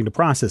finally starting to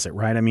process it,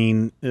 right? I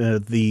mean,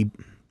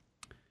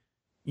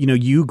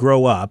 you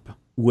grow up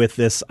with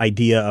this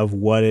idea of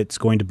what it's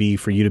going to be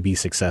for you to be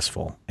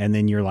successful. And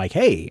then you're like,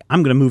 hey,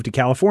 I'm going to move to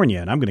California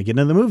and I'm going to get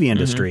into the movie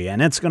industry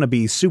and it's going to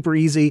be super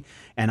easy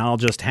and I'll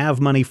just have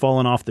money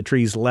falling off the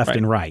trees left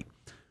and right.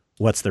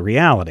 What's the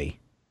reality?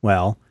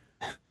 Well,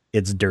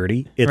 it's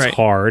dirty. It's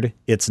hard.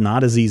 It's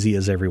not as easy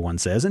as everyone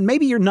says. And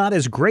maybe you're not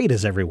as great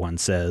as everyone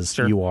says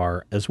you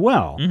are as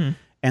well. Mm-hmm.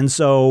 And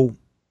so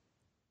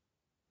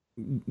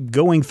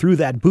going through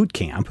that boot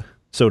camp,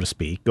 so to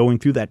speak, going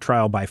through that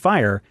trial by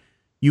fire,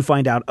 you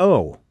find out,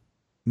 oh,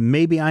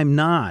 maybe I'm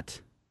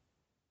not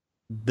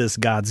this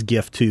God's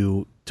gift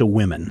to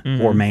women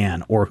or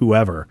man or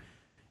whoever.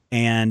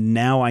 And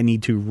now I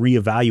need to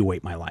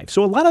reevaluate my life.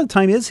 So a lot of the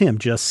time is him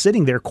just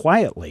sitting there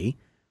quietly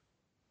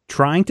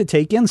trying to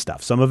take in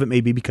stuff. Some of it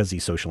may be because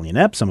he's socially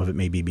inept. Some of it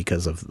may be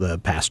because of the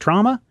past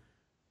trauma.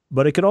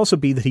 But it could also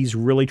be that he's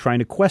really trying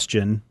to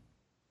question,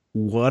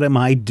 what am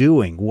I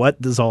doing?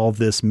 What does all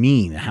this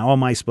mean? How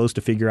am I supposed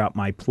to figure out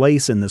my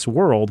place in this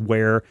world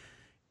where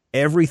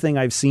everything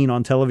I've seen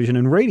on television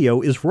and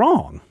radio is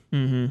wrong?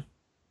 Mm-hmm.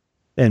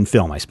 And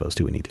film, I suppose,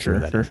 too. We need to hear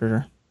that.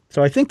 Sure.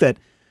 So I think that,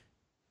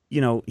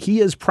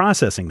 he is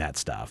processing that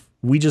stuff.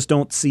 We just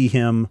don't see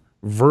him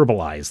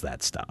verbalize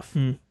that stuff.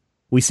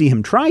 We see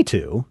him try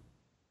to,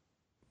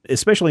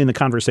 especially in the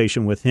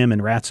conversation with him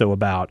and Ratso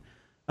about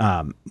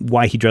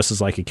why he dresses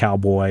like a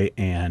cowboy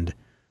and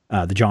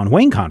the John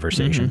Wayne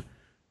conversation.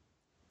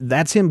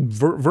 That's him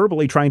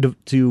verbally trying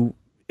to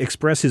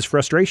express his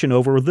frustration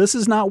over this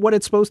is not what a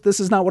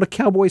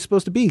cowboy's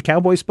supposed to be.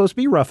 Cowboy's supposed to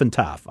be rough and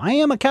tough. I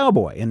am a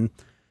cowboy. And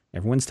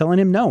everyone's telling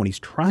him no. And he's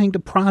trying to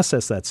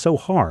process that so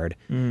hard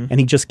and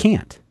he just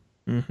can't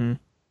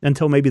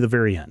until maybe the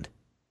very end.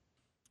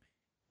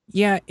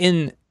 Yeah.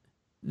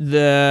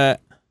 I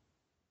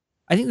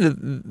think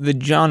the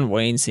John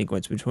Wayne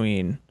sequence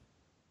between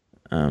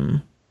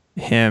him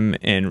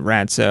and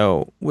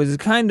Ratso was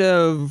kind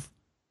of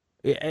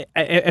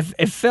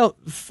it felt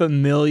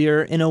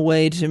familiar in a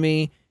way to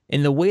me,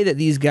 in the way that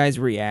these guys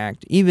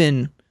react.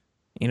 Even,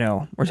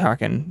 we're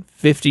talking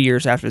 50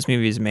 years after this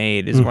movie is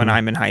made is when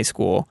I'm in high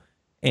school,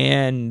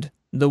 and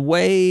the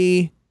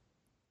way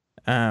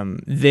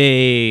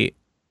they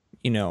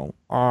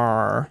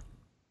are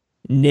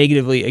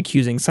negatively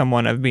accusing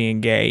someone of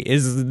being gay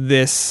is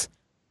this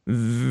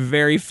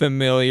very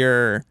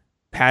familiar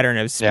pattern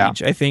of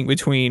speech, I think,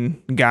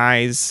 between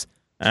guys.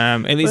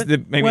 At least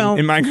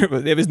in my group,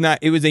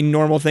 it was a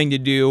normal thing to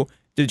do,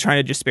 to try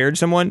to disparage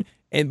someone.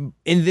 And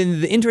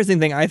then the interesting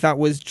thing I thought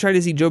was try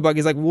to see Joe Buck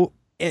is like, well,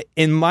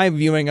 in my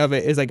viewing of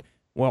it is like,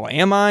 well,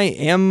 am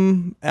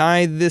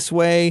I this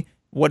way?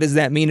 What does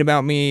that mean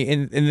about me?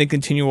 And the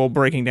continual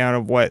breaking down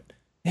of what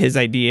his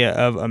idea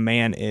of a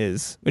man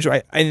is, which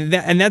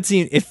that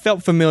scene, it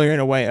felt familiar in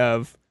a way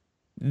of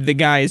the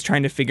guy is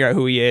trying to figure out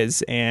who he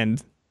is,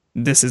 and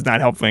this is not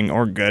helping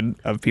or good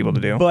of people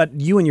to do. But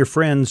you and your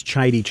friends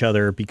chide each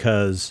other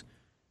because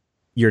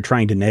you're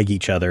trying to neg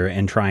each other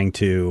and trying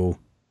to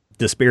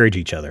disparage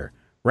each other.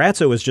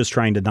 Ratso is just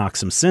trying to knock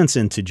some sense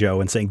into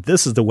Joe and saying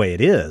this is the way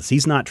it is.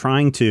 He's not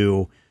trying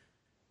to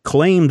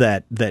claim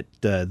that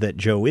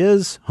Joe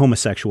is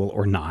homosexual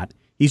or not.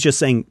 He's just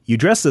saying, you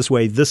dress this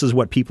way, this is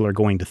what people are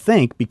going to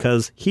think,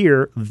 because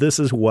here, this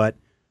is what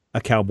a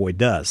cowboy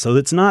does. So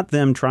it's not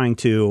them trying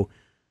to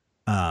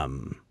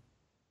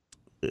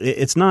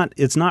it's not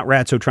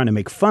Ratso trying to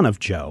make fun of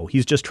Joe.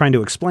 He's just trying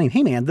to explain,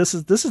 hey man, this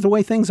is the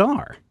way things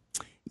are.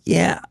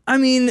 Yeah, I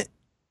mean,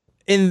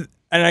 and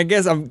I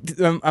guess on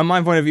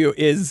my point of view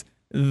is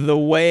the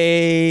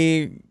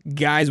way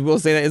guys will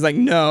say that is like,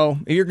 no,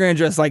 if you're going to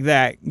dress like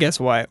that, guess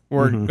what?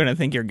 We're going to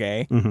think you're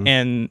gay.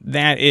 And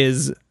that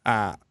is,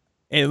 at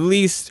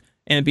least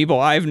in people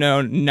I've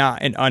known,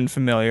 not an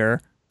unfamiliar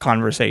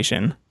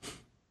conversation.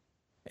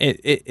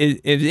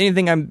 Is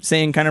anything I'm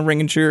saying kind of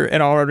ringing true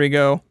at all,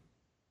 Rodrigo?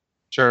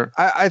 Sure.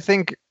 I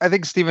think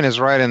Steven is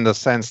right in the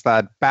sense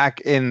that back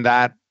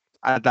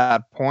at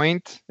that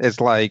point, it's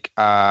like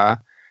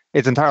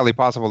it's entirely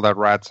possible that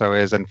Ratso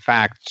is in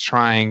fact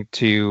trying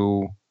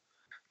to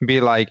be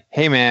like,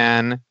 hey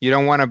man, you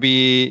don't want to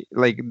be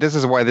like, this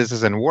is why this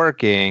isn't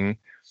working,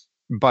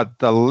 but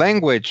the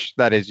language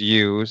that is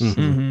used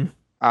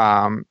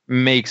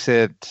makes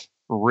it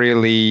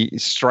really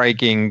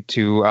striking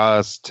to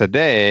us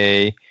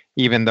today,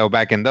 even though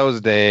back in those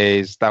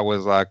days that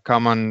was a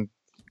common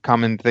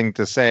thing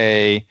to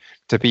say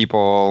to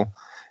people.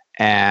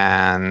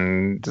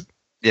 And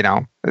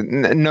no,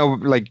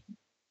 like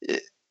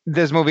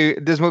this movie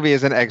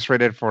isn't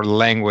X-rated for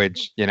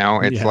language,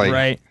 it's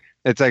right.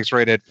 It's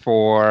X-rated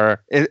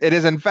for it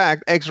is in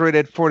fact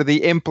X-rated for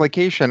the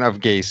implication of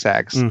gay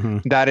sex.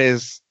 That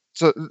is,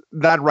 so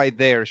that right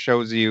there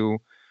shows you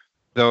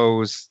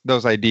those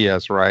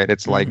ideas, right?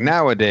 It's like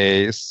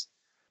nowadays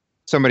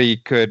somebody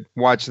could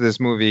watch this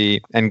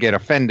movie and get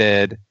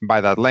offended by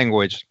that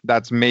language.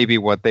 That's maybe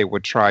what they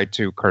would try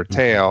to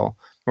curtail.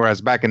 Whereas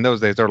back in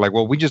those days, they're like,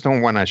 well, we just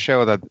don't want to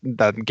show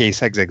that gay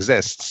sex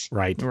exists.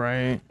 Right.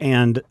 Right.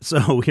 And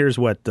so here's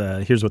what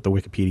the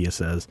Wikipedia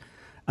says.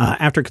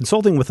 After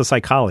consulting with a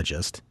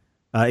psychologist,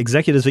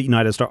 executives at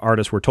United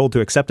Artists were told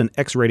to accept an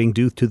X rating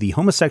due to the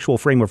homosexual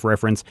frame of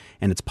reference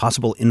and its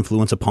possible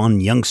influence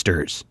upon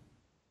youngsters.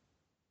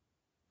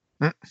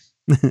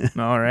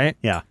 All right.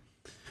 Yeah.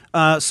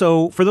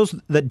 So for those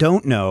that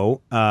don't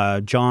know,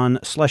 John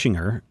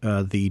Schlesinger,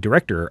 the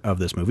director of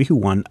this movie, who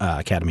won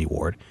Academy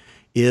Award,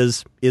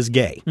 is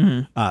gay.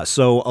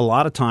 So a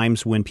lot of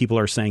times when people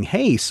are saying,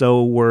 hey,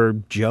 so were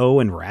Joe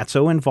and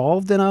Ratso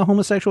involved in a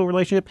homosexual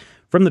relationship?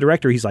 From the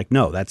director, he's like,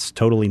 no, that's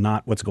totally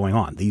not what's going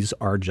on. These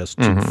are just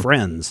two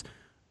friends,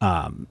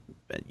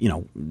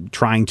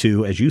 trying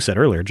to, as you said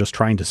earlier, just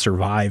trying to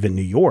survive in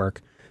New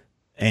York.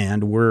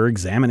 And we're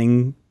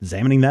examining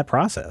that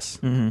process.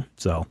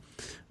 So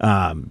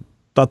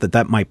thought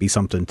that might be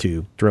something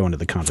to throw into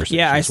the conversation.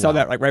 Yeah, I saw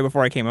that like right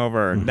before I came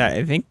over. That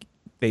I think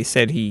they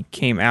said he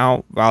came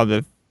out while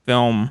the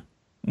film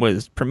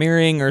was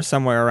premiering or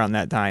somewhere around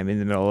that time in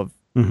the middle of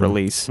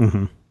release.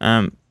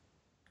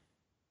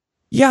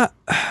 Yeah,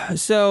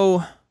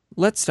 so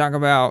let's talk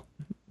about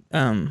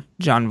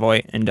Jon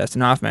Voight and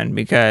Dustin Hoffman,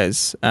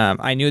 because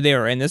I knew they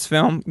were in this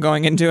film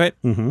going into it,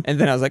 and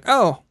then I was like,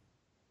 oh,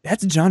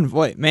 that's Jon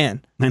Voight,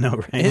 man. I know,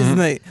 right?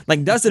 Isn't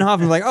like Dustin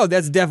Hoffman, like, oh,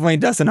 that's definitely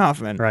Dustin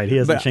Hoffman. Right, he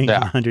hasn't changed in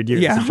 100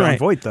 years. Yeah, Jon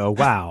Voight, though,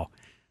 wow.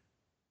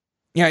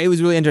 Yeah, it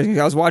was really interesting.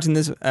 I was watching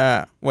this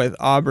with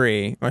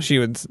Aubrey while she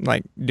was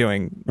like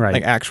doing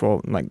like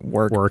actual like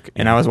work,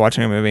 and I was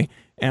watching a movie,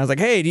 and I was like,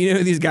 "Hey, do you know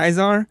who these guys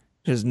are?"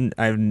 Just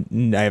I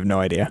have no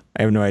idea.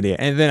 And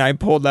then I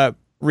pulled up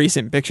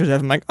recent pictures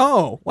of him, like,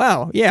 oh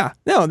wow, yeah,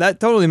 no, that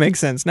totally makes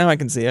sense. Now I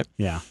can see it.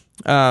 Yeah.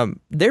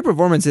 Their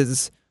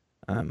performances,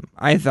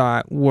 I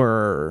thought,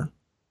 were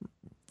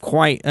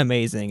quite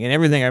amazing, and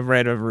everything I've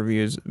read of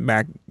reviews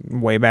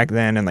way back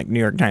then, and like New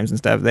York Times and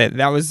stuff,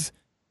 that was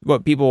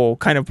what people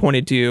kind of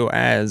pointed to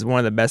as one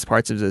of the best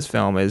parts of this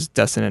film is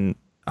Dustin and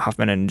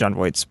Hoffman and Jon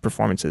Voight's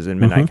performances in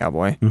Midnight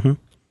Cowboy. Mm-hmm.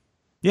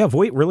 Yeah,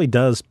 Voight really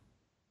does.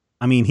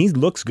 I mean, he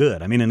looks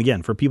good. I mean, and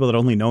again, for people that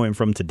only know him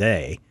from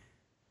today,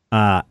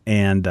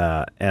 and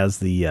as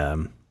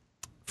the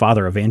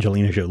father of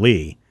Angelina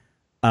Jolie.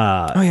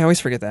 I always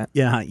forget that.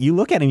 Yeah, you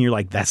look at him and you're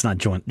like, that's not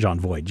Jon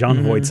Voight.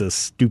 Jon Voight's a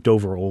stooped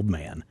over old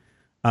man.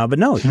 But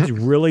no, he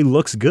really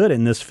looks good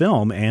in this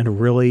film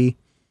and really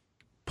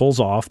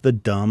pulls off the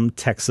dumb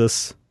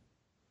Texas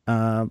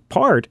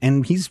part.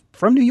 And he's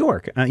from New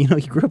York.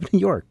 He grew up in New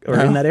York or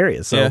in that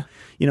area. So,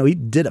 he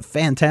did a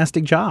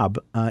fantastic job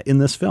in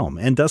this film.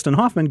 And Dustin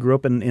Hoffman grew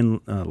up in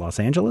Los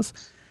Angeles.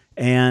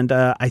 And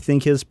I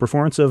think his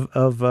performance of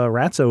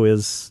Ratso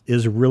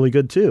is really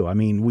good too. I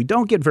mean, we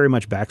don't get very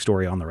much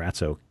backstory on the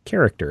Ratso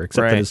character,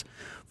 except that his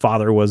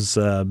father was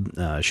a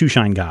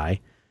shoeshine guy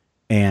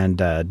and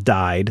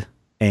died.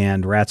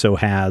 And Ratso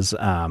has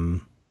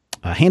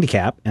a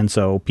handicap, and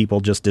so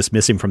people just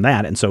dismiss him from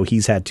that, and so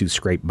he's had to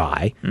scrape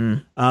by.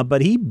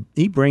 But he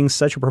brings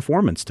such a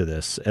performance to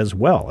this as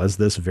well as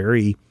this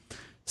very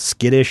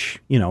skittish.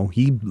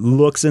 He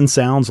looks and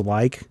sounds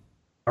like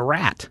a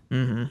rat.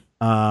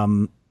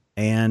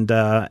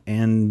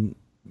 And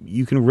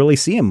you can really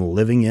see him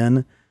living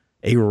in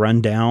a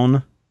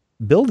rundown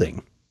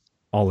building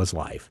all his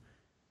life.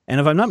 And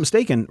if I'm not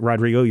mistaken,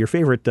 Rodrigo, your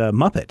favorite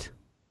Muppet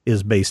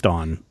is based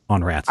on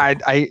Rats.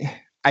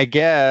 I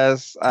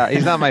guess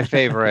he's not my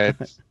favorite.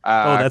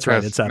 Oh, that's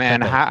right. It's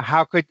man.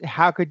 How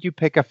could you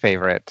pick a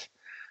favorite?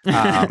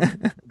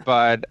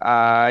 But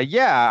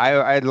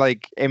I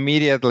like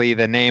immediately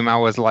the name. I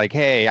was like,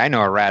 hey, I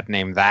know a rat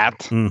named that.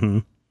 Mm-hmm.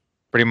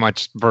 Pretty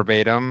much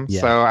verbatim.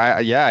 Yeah. So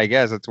I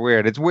guess it's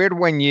weird. It's weird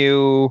when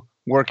you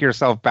work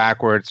yourself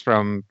backwards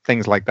from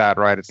things like that,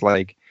 right? It's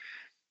like,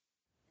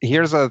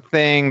 here's a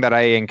thing that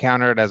I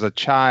encountered as a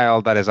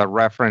child that is a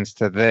reference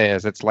to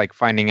this. It's like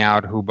finding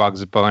out who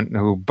Bugs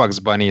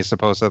Bunny is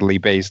supposedly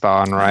based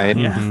on, right?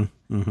 Yeah.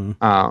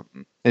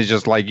 It's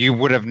just like you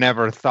would have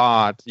never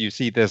thought. You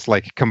see this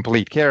like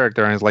complete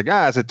character, and it's like,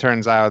 as it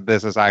turns out,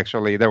 this is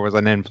actually there was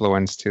an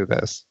influence to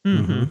this,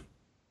 and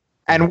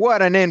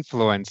what an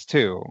influence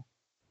too.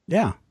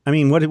 Yeah, I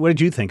mean, what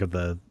did you think of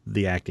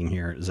the acting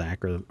here,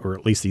 Zach, or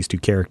at least these two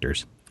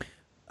characters?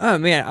 Oh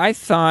man, I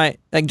thought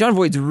like Jon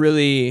Voight's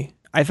really,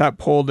 I thought,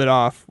 pulled it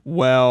off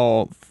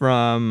well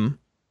from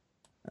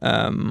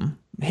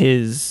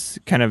his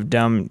kind of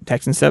dumb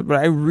Texan stuff, but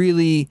I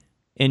really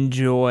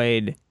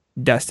enjoyed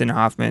Dustin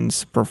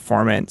Hoffman's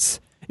performance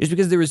just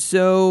because there was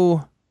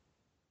so,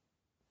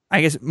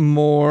 I guess,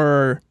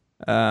 more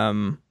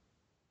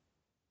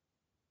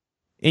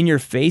in your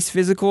face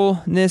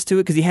physicalness to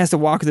it, because he has to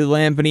walk the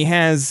limp and he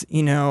has,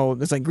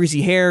 there's like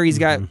greasy hair he's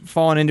got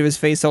falling into his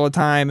face all the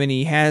time, and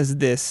he has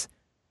this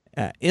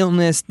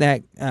illness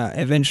that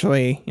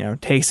eventually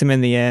takes him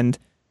in the end,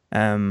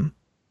 and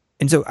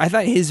so I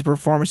thought his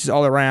performances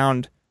all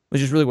around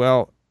was just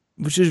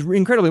which is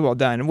incredibly well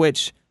done,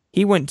 which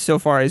he went so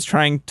far as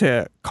trying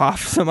to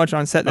cough so much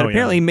on set that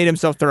apparently he made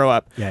himself throw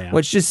up,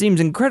 which just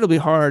seems incredibly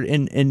hard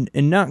and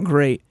not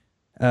great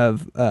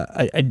of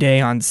a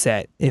day on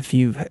set if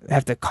you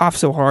have to cough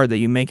so hard that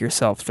you make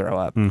yourself throw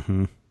up.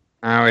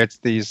 Oh, it's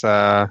these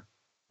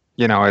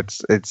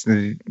it's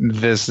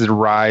this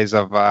rise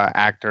of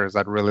actors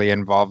that really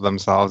involve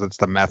themselves. It's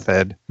the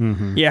method.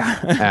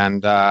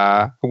 And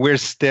we're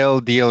still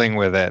dealing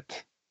with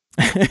it.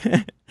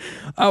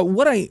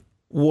 What I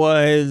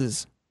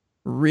was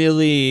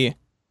really,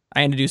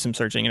 I had to do some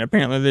searching, and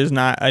apparently there's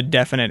not a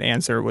definite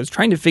answer, was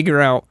trying to figure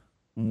out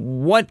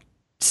what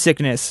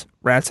sickness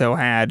Ratso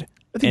had.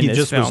 I think it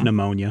just was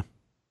pneumonia.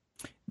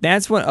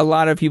 That's what a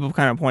lot of people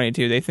kind of pointed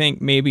to. They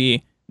think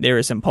maybe there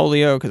was some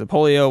polio, because the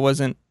polio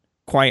wasn't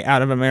quite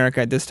out of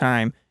America at this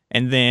time,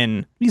 and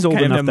then he's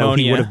old enough pneumonia. Though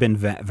he would have been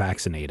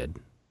vaccinated,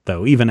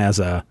 though, even as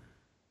the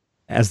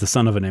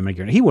son of an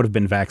immigrant, he would have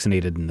been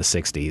vaccinated in the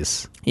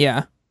 60s.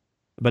 Yeah,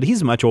 but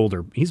he's much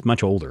older.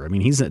 I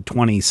mean, he's at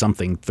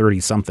 20-something,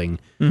 30-something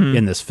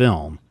in this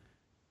film,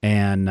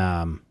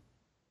 and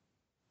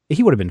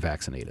he would have been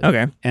vaccinated.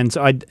 Okay, and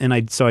so I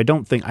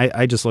don't think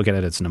I just look at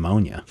it as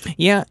pneumonia.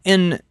 Yeah,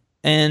 and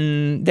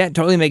that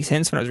totally makes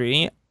sense when I was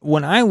reading it.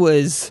 When I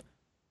was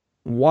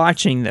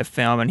watching the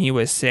film and he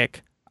was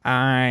sick,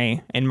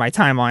 and my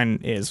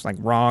timeline is like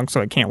wrong,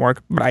 so it can't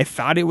work, but I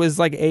thought it was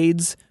like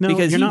AIDS. No,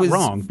 because you're not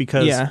wrong,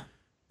 because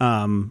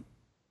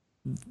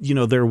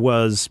there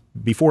was,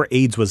 before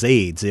AIDS was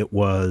AIDS, it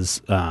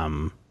was it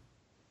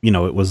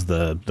was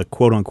the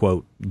quote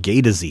unquote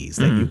gay disease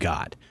that you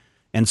got.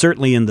 And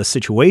certainly in the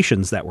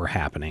situations that were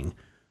happening,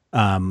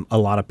 a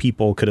lot of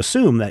people could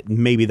assume that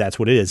maybe that's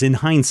what it is in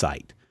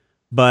hindsight.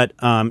 But,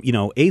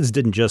 AIDS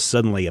didn't just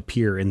suddenly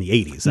appear in the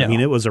 80s. No. I mean,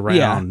 it was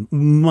around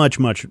much,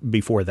 much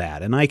before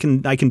that. And I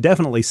can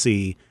definitely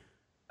see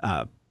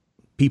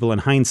people in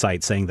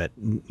hindsight saying that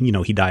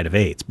he died of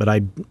AIDS, but I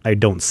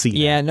don't see that.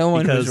 Yeah, no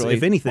one because was really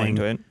if anything,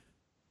 to it.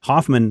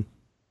 Hoffman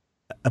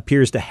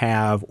appears to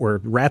have, or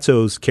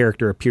Ratso's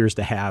character appears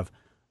to have,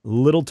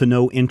 little to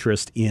no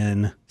interest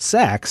in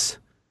sex,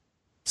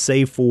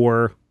 save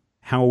for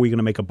how are we going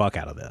to make a buck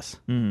out of this,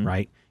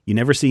 right? You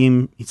never see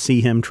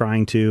him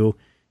trying to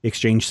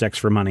exchange sex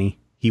for money.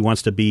 He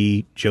wants to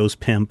be Joe's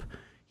pimp.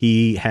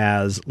 He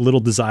has little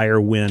desire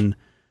when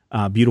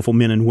beautiful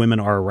men and women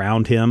are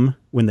around him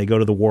when they go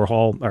to the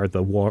Warhol or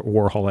the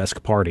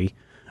Warhol-esque party.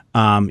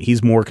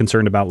 He's more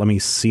concerned about, let me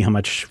see how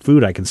much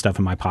food I can stuff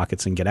in my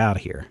pockets and get out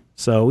of here.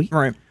 So,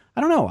 right.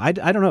 I don't know. I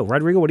don't know.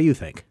 Rodrigo, what do you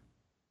think?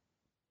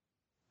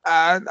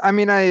 I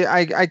mean,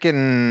 I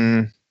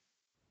can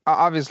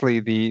obviously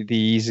the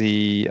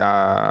easy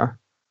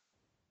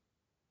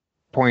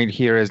point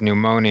here is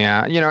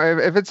pneumonia.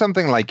 If it's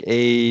something like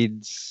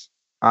AIDS,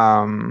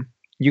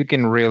 you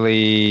can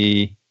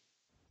really,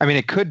 I mean,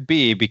 it could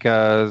be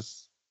because.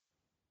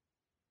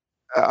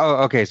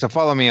 Okay. So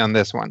follow me on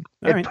this one.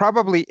 All right.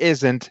 Probably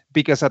isn't,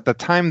 because at the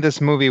time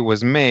this movie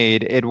was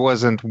made, it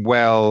wasn't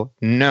well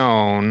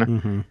known.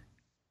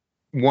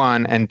 Mm-hmm.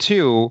 One, and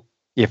two,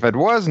 if it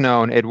was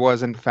known, it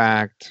was in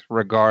fact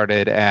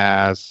regarded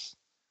as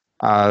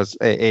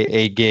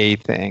a gay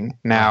thing.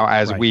 Now,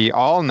 as we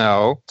all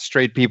know,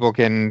 straight people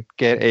can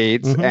get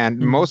AIDS, and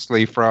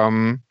mostly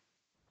from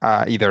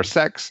either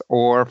sex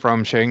or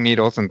from sharing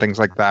needles and things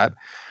like that.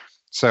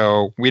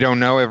 So we don't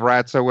know if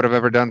Ratso would have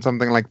ever done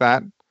something like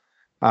that.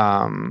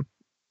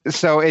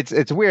 So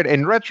it's weird.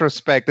 In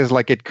retrospect, it's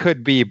like it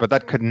could be, but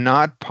that could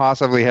not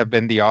possibly have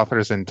been the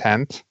author's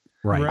intent.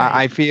 Right.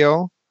 I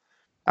feel.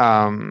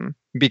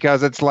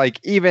 Because it's like,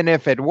 even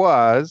if it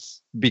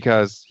was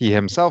because he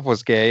himself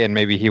was gay and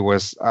maybe he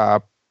was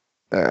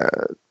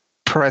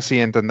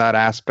prescient in that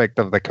aspect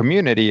of the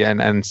community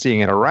and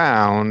seeing it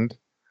around,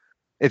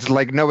 it's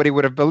like nobody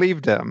would have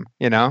believed him,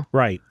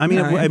 Right. I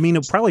mean,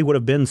 it probably would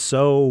have been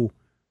so.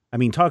 I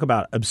mean, talk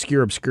about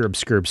obscure.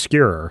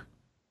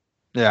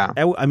 Yeah.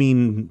 I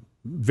mean,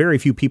 very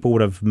few people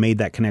would have made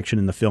that connection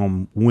in the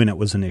film when it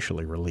was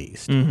initially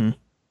released. Mm-hmm.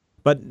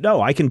 But no,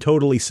 I can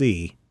totally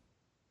see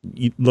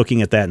you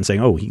looking at that and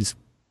saying, "Oh, he's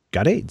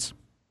got AIDS."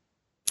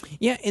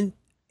 Yeah,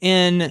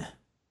 and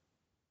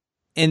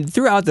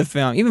throughout the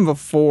film, even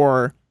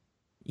before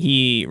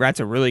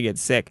Ratso really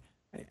gets sick,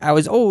 I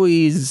was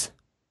always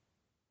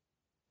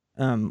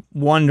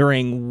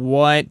wondering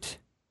what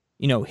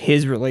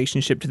his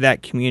relationship to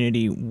that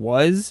community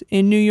was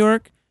in New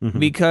York,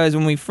 because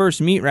when we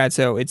first meet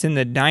Ratso, it's in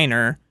the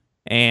diner,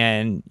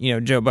 and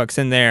Joe Buck's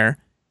in there,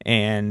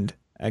 and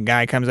a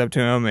guy comes up to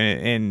him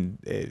and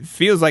it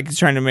feels like he's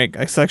trying to make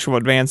a sexual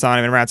advance on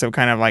him, and Ratso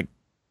kind of like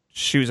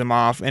shoos him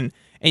off, but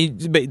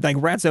like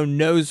Ratso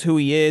knows who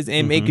he is,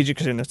 and maybe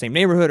because you're in the same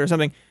neighborhood or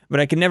something, but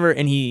I can never,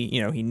 and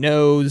he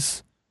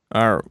knows,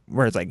 or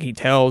where it's like he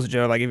tells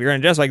Joe, like, if you're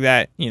gonna dress like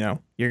that,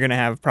 you're gonna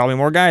have probably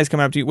more guys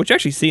come up to you, which you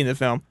actually see in the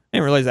film. I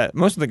didn't realize that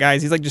most of the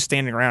guys, he's like just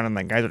standing around, and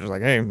like guys are just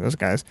like, hey, those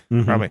guys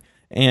probably,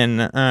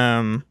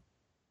 and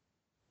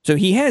so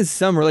he has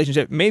some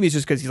relationship. Maybe it's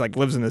just because he like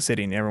lives in the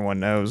city, and everyone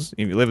knows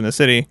if you live in the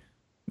city,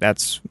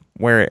 that's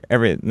where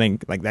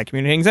everything like that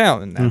community hangs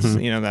out, and that's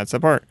that's the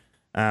part.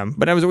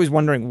 But I was always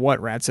wondering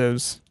what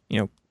Ratso's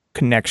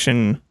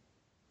connection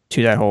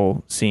to that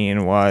whole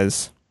scene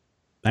was.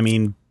 I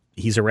mean,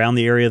 he's around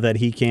the area that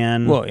he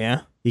can. Well,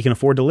 yeah, he can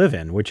afford to live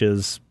in, which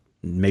is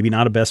maybe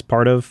not a best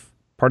part of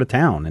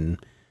town, and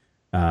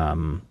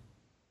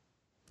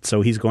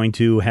so he's going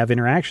to have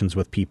interactions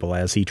with people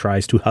as he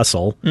tries to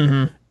hustle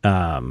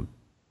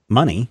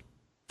money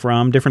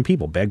from different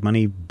people, beg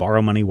money,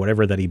 borrow money,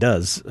 whatever that he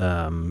does.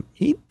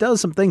 He does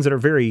some things that are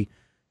very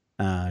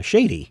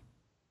shady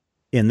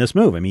in this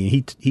movie. I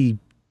mean, he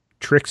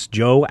tricks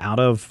Joe out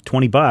of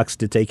 $20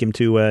 to take him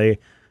to a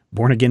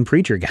born again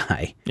preacher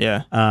guy.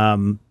 Yeah.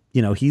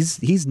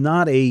 He's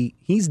not an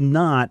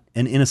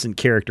innocent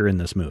character in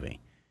this movie.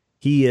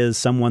 He is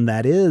someone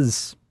that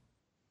is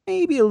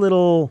maybe a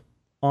little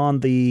on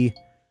the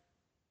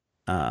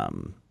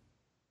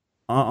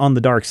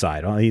dark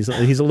side. He's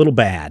a little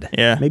bad.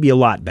 Yeah. Maybe a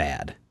lot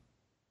bad.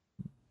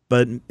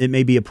 But it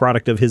may be a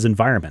product of his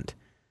environment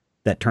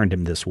that turned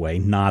him this way,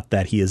 not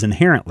that he is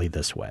inherently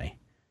this way,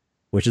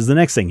 which is the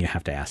next thing you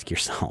have to ask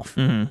yourself.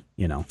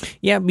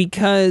 Yeah,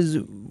 because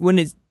when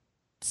it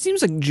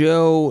seems like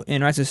Joe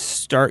and Ratso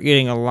start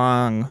getting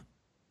along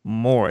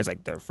more, it's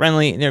like they're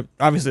friendly, and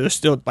they're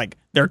still like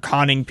they're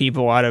conning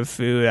people out of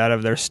food, out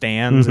of their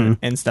stands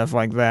and stuff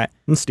like that.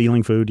 And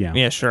stealing food, yeah.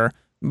 Yeah, sure.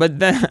 But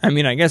then, I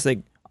mean, I guess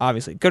they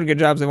obviously could get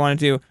jobs they wanted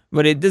to,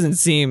 but it doesn't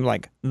seem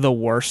like the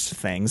worst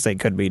things they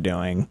could be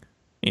doing.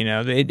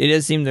 It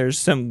does seem there's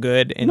some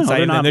good inside. No,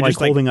 they're not they're like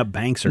just holding up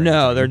banks or anything.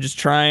 No, they're just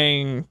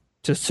trying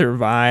to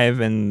survive,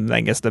 and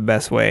I guess the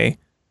best way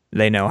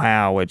they know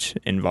how, which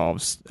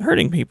involves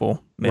hurting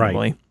people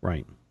minimally.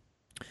 Right.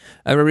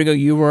 Rodrigo,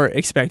 you were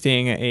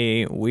expecting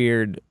a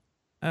weird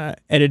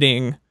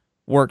editing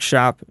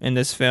workshop in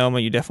this film,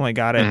 and you definitely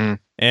got it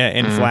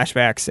in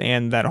flashbacks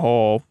and that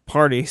whole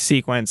party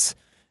sequence.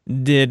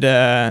 Did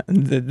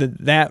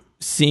that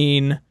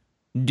scene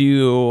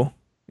do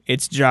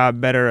its job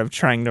better of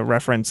trying to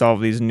reference all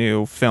of these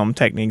new film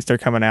techniques that are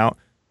coming out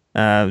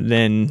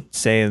than,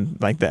 say,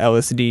 like the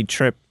LSD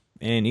trip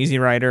in Easy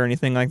Rider or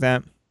anything like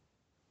that?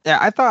 Yeah,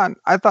 I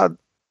thought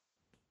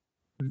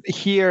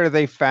here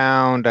they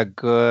found a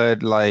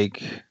good uh,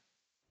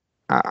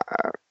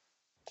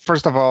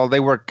 first of all, they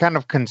were kind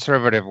of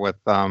conservative with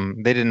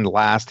them. They didn't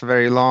last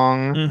very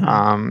long.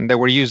 Mhm. They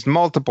were used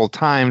multiple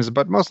times,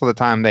 but most of the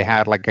time they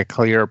had like a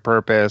clear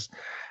purpose.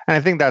 And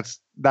I think that's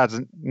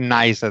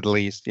nice. At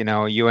least,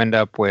 you end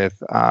up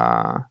with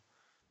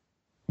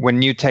when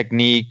new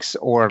techniques,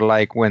 or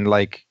like when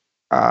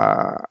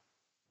uh,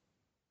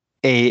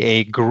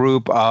 a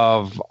group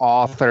of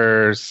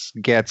authors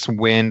gets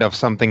wind of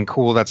something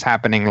cool that's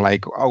happening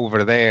like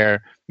over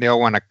there, they'll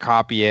want to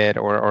copy it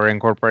or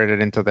incorporate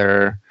it into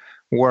their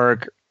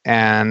work.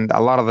 And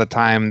a lot of the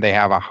time they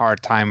have a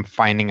hard time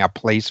finding a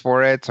place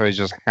for it. So it's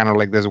just kind of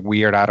like this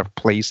weird out of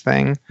place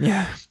thing.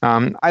 Yeah.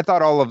 I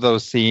thought all of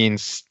those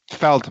scenes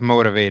felt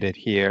motivated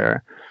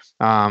here.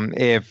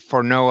 If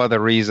for no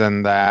other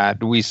reason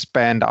that we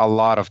spend a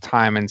lot of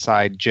time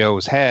inside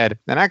Joe's head,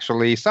 and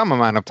actually some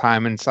amount of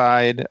time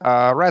inside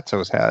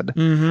Ratso's head.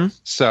 Mm-hmm.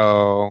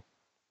 So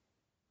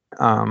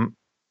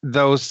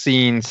those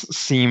scenes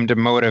seemed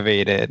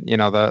motivated.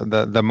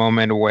 The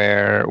moment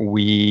where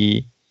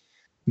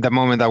the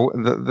moment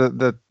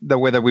that the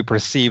way that we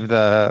perceive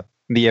the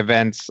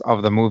events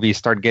of the movie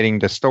start getting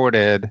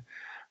distorted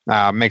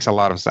makes a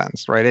lot of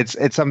sense, right?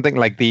 It's something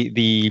like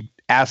the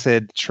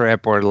acid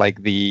trip, or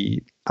like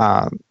the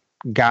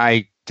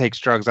guy takes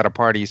drugs at a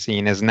party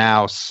scene is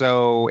now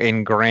so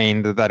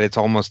ingrained that it's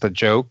almost a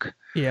joke.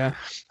 Yeah.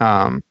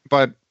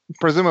 But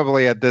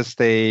presumably at this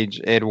stage,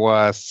 it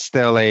was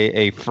still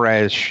a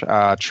fresh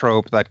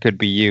trope that could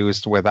be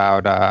used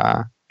without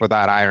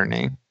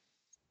irony.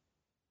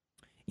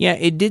 Yeah,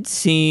 it did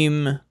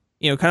seem,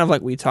 kind of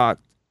like we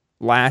talked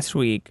last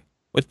week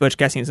with Butch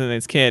Cassidy and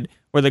Sundance Kid,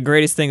 where the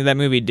greatest thing that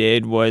movie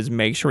did was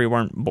make sure we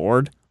weren't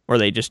bored, or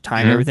they just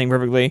timed everything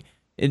perfectly.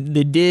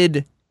 They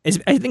did,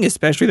 I think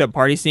especially that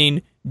party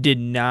scene did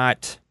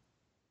not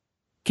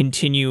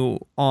continue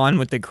on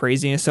with the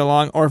craziness so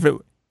long, or if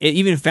it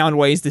even found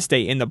ways to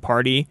stay in the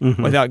party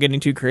without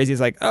getting too crazy.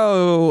 It's like,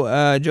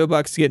 Joe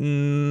Buck's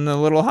getting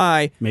a little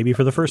high. Maybe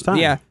for the first time.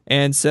 Yeah,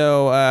 and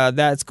so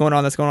that's going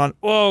on.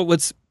 Whoa,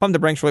 let's pump the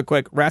brakes really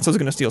quick. Ratso's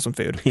going to steal some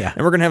food. Yeah.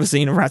 And we're going to have a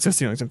scene of Ratso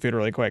stealing some food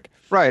really quick.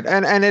 Right,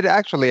 and it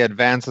actually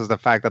advances the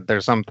fact that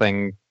there's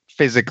something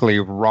physically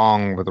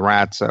wrong with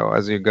Ratso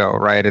as you go,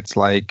 right? It's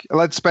like,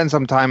 let's spend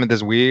some time at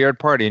this weird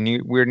New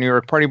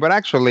York party, but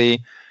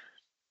actually,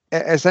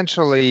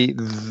 essentially,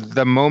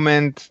 the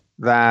moment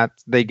that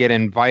they get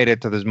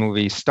invited to this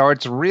movie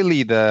starts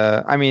really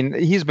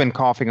he's been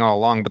coughing all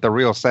along, but the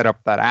real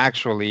setup that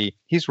actually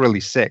he's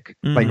really sick,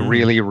 like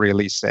really,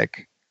 really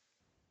sick.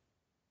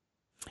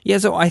 Yeah,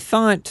 so I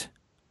thought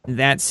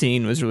that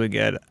scene was really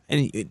good.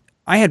 And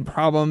I had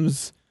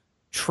problems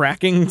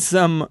tracking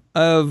some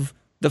of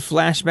the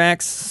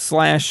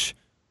flashbacks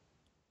 /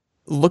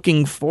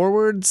 looking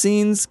forward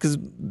scenes, because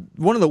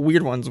one of the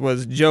weird ones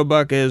was Joe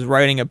Buck is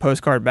writing a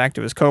postcard back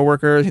to his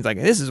coworkers. He's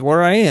like, "This is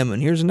where I am,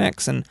 and here's an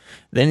X," and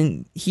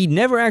then he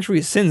never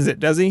actually sends it,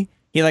 does he?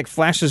 He like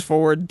flashes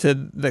forward to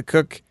the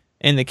cook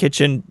in the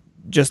kitchen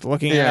just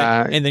looking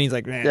at it, and then he's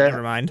like,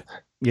 never mind.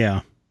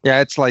 Yeah.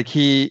 Yeah, it's like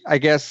I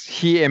guess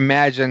he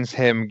imagines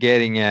him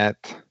getting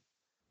it,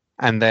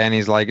 and then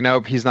he's like,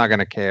 nope, he's not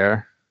gonna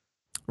care.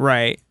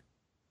 Right.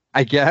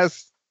 I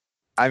guess.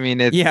 I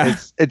mean,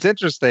 it's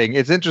interesting.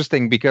 It's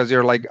interesting because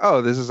you're like,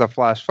 oh, this is a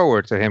flash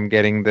forward to him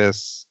getting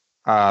this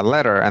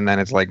letter, and then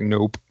it's like,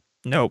 nope,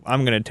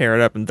 I'm gonna tear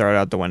it up and throw it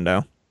out the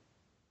window.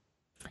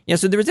 Yeah,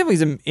 so there was definitely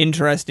some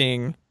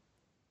interesting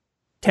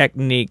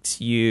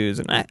techniques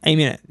used, and I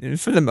mean,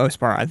 for the most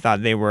part, I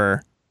thought they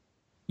were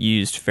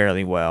used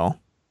fairly well.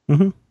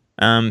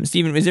 Mm-hmm.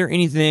 Steven, is there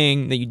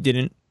anything that you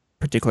didn't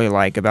particularly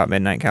like about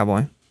Midnight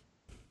Cowboy?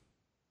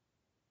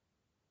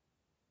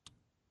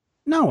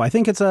 No, I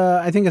think it's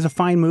a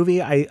fine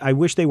movie. I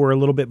wish they were a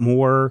little bit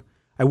more.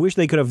 I wish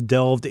they could have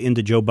delved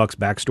into Joe Buck's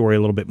backstory a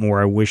little bit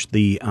more. I wish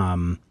the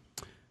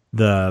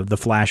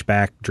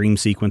flashback dream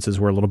sequences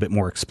were a little bit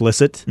more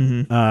explicit.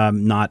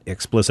 Not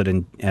explicit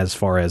in as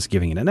far as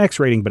giving it an X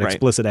rating, but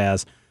explicit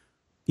as,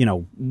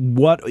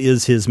 what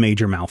is his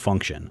major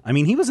malfunction? I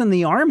mean, he was in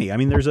the army. I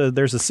mean, there's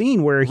a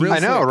scene where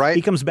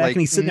he comes back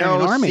and he's sitting there in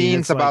the army.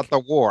 Scenes about the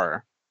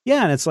war.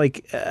 Yeah, and it's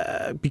like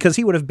because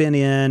he would have been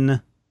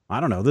in. I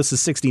don't know, this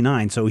is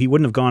 1969, so he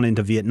wouldn't have gone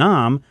into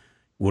Vietnam.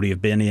 Would he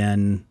have been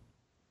in,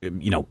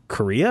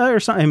 Korea or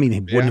something? I mean, he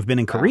wouldn't have been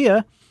in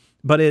Korea,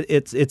 but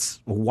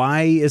it's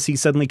why is he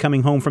suddenly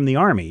coming home from the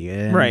army?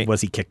 And was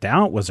he kicked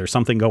out? Was there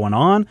something going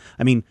on?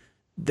 I mean,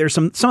 there's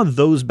some of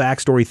those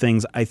backstory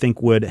things I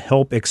think would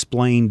help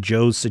explain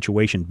Joe's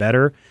situation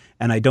better,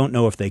 and I don't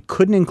know if they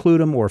couldn't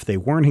include him or if they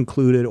weren't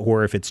included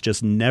or if it's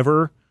just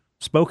never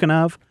spoken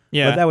of.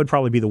 Yeah. But that would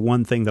probably be the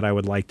one thing that I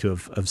would like to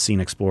have seen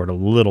explored a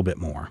little bit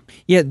more.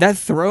 Yeah, that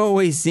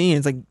throwaway scene,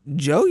 it's like,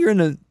 Joe, you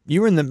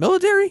were in the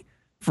military?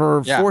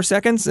 for Yeah. 4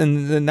 seconds,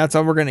 and then that's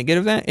all we're going to get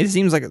of that. It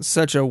seems like it's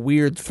such a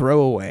weird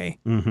throwaway.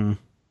 Mm-hmm.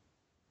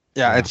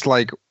 Yeah, it's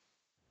like,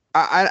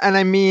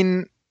 I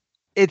mean,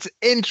 it's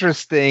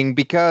interesting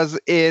because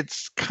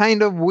it's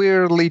kind of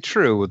weirdly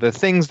true. The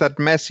things that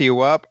mess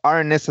you up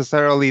aren't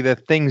necessarily the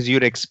things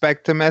you'd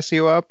expect to mess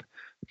you up.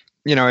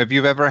 You know, if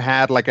you've ever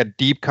had like a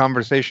deep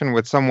conversation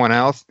with someone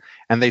else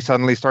and they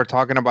suddenly start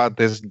talking about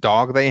this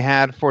dog they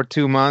had for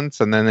 2 months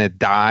and then it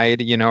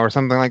died, you know, or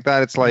something like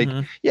that. It's like,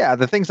 yeah,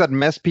 the things that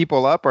mess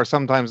people up are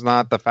sometimes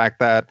not the fact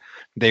that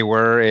they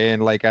were in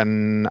like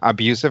an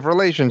abusive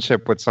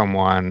relationship with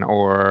someone,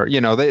 or,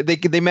 you know,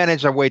 they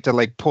manage a way to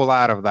like pull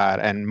out of that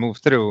and move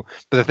through.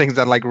 But the things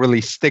that like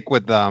really stick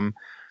with them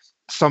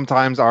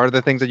sometimes are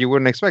the things that you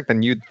wouldn't expect,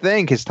 and you'd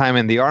think his time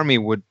in the army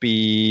would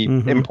be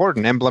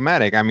important,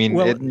 emblematic. I mean,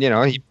 Well, you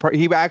know,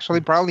 he actually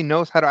probably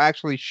knows how to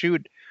actually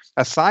shoot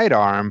a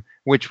sidearm,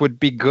 which would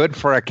be good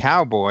for a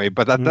cowboy,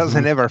 but that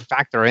doesn't ever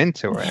factor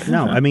into it.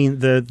 No, I mean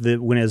the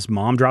when his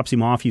mom drops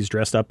him off, he's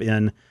dressed up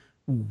in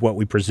what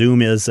we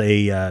presume is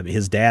a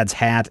his dad's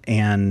hat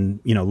and,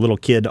 you know, little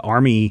kid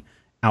army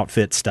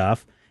outfit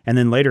stuff, and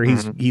then later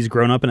he's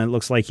grown up and it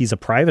looks like he's a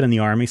private in the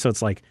army. So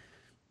it's like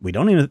we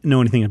don't even know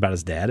anything about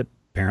his dad.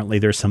 Apparently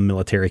there's some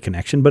military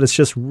connection, but it's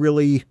just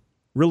really,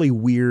 really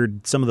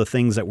weird. Some of the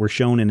things that were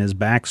shown in his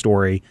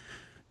backstory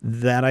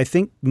that I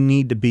think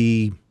need to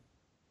be,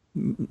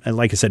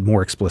 like I said,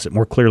 more explicit,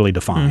 more clearly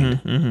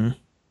defined.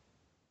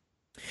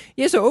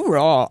 Yeah, so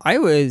overall, I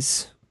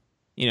was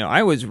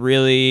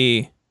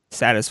really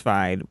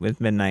satisfied with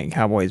Midnight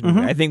Cowboys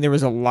movie. I think there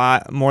was a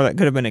lot more that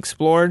could have been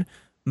explored,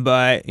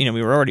 but, you know,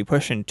 we were already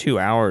pushing 2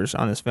 hours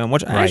on this film,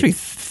 which I actually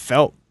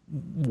felt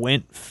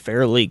went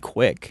fairly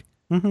quick.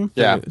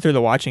 Through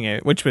the watching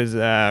it, which was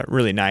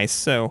really nice.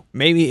 So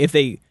maybe if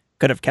they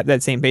could have kept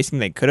that same pacing,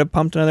 they could have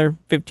pumped another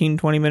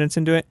 15-20 minutes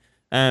into it.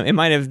 It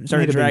might have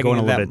started dragging going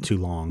a little bit too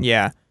long.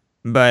 Yeah,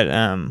 but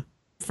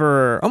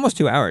for almost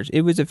 2 hours,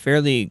 it was a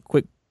fairly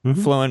quick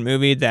flowing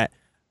movie that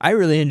I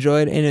really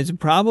enjoyed, and it's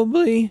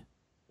probably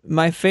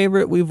my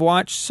favorite we've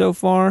watched so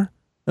far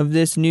of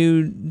this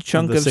new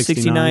chunk of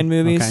 69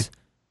 movies.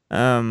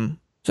 Okay.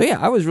 So yeah,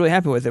 I was really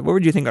happy with it. What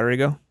would you think,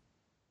 Rodrigo?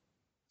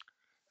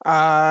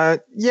 Yeah,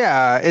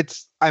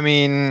 I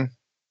mean,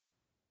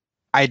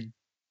 I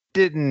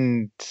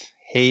didn't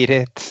hate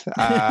it.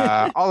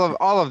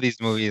 All of these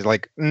movies,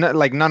 like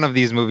none of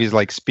these movies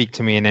like speak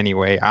to me in any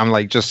way. I'm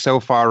like just so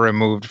far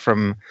removed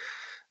from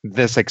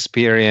this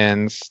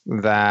experience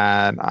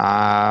that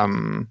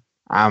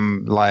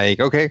I'm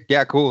like, okay,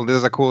 yeah, cool. This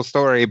is a cool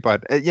story,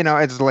 but you know,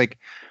 it's like,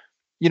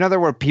 you know,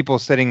 there were people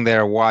sitting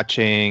there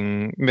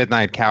watching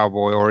Midnight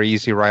Cowboy or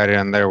Easy Rider,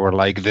 and they were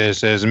like,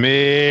 "This is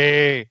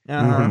me."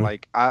 Or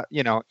like,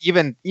 you know,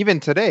 even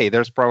today,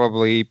 there's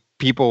probably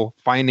people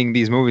finding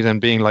these movies and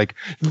being like,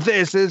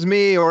 "This is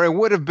me," or "It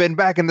would have been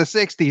back in the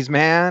 '60s,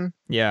 man."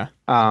 Yeah.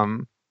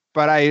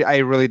 But I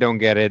really don't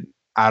get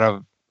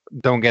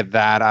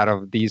that out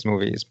of these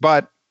movies.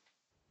 But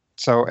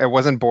so it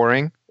wasn't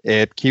boring.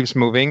 It keeps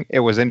moving. It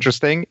was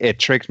interesting. It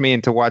tricked me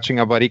into watching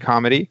a buddy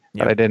comedy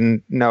that I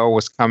didn't know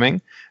was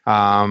coming.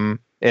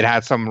 It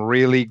had some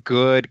really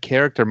good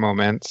character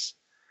moments.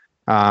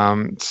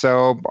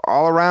 So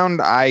all around,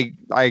 I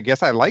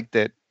guess I liked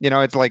it. You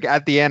know, it's like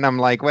at the end, I'm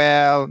like,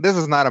 well, this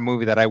is not a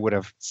movie that I would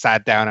have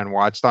sat down and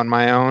watched on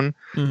my own,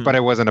 but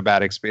it wasn't a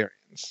bad experience.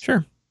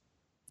 Sure.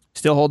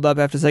 Still hold up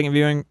after second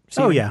viewing?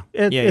 Oh, yeah.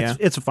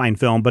 It's a fine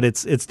film, but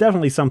it's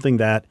definitely something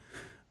that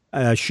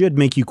should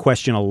make you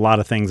question a lot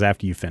of things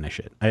after you finish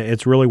it.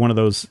 It's really one of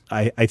those,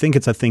 I think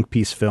it's a think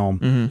piece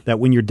film that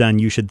when you're done,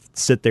 you should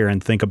sit there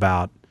and think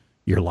about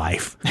your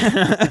life. And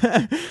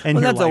well,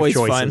 your that's life always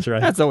choices, fun.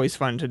 right? That's always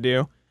fun to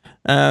do.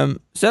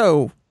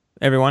 So,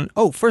 everyone,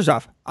 first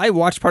off, I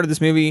watched part of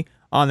this movie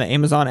on the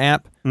Amazon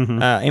app,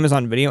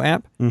 Amazon Video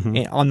app,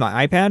 on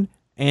my iPad.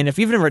 And if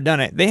you've never done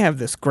it, they have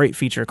this great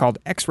feature called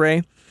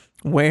X-Ray,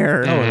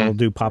 where it'll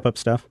do pop-up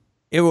stuff.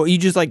 You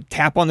just like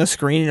tap on the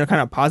screen and it'll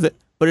kind of pause it,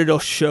 but it'll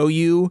show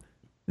you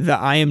the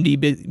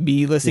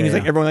IMDb listings,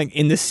 like everyone like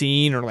in the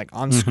scene or like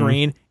on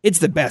screen. It's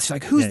the best.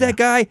 Like, who's that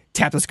guy?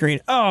 Tap the screen.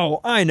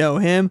 Oh, I know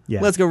him.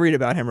 Yeah. Let's go read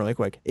about him really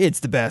quick. It's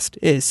the best.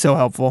 It is so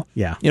helpful.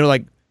 Yeah. You know,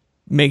 like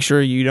make sure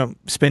you don't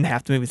spend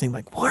half the movie thinking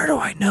like, where do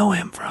I know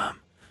him from?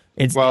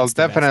 It's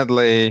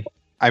definitely.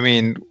 I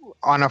mean,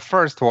 on a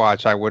first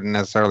watch, I wouldn't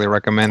necessarily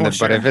recommend it,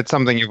 but if it's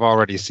something you've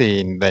already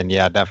seen, then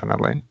yeah,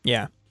 definitely.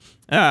 Yeah.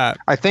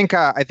 I think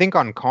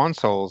on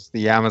consoles,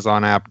 the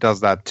Amazon app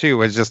does that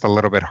too. It's just a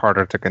little bit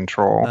harder to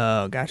control.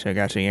 Oh,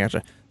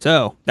 gotcha.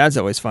 So that's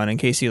always fun in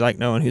case you like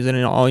knowing who's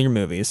in all your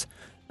movies.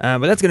 But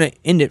that's going to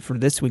end it for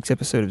this week's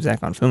episode of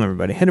Zach on Film,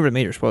 everybody. Head over to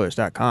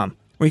MajorSpoilers.com,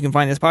 where you can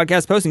find this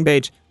podcast posting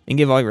page and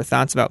give all your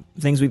thoughts about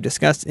things we've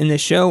discussed in this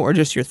show or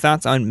just your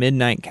thoughts on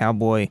Midnight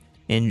Cowboy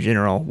in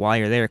general. While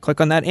you're there, click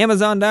on that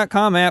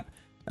Amazon.com app.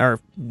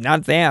 Or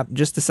not the app,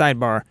 just the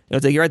sidebar.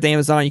 It'll take you right to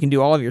Amazon. You can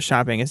do all of your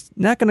shopping. It's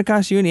not going to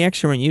cost you any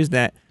extra when you use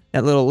that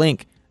little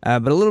link.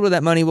 But a little bit of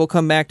that money will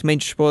come back to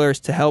Major Spoilers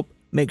to help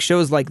make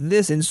shows like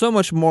this and so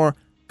much more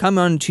come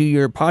onto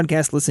your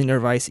podcast listening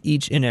device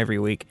each and every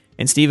week.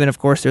 And Steven, of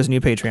course, there's a new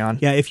Patreon.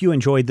 Yeah, if you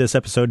enjoyed this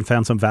episode and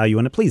found some value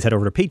in it, please head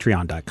over to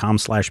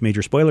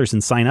patreon.com/majorspoilers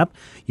and sign up.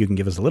 You can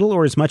give us a little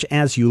or as much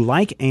as you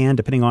like, and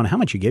depending on how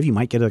much you give, you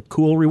might get a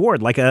cool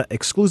reward, like an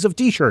exclusive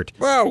t-shirt.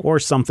 Whoa. Or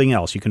something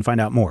else. You can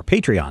find out more.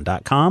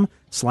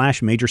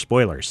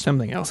 Patreon.com/majorspoilers.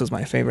 Something else is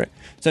my favorite.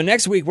 So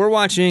next week, we're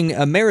watching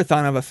a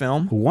marathon of a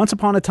film. Once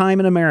Upon a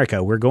Time in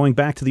America. We're going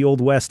back to the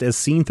Old West as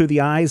seen through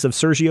the eyes of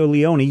Sergio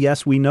Leone.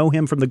 Yes, we know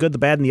him from The Good, the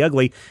Bad, and the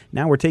Ugly.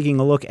 Now we're taking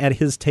a look at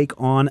his take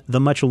on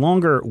the much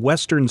longer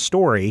Western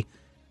story.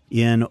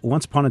 In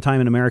Once Upon a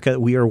Time in America,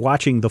 we are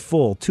watching the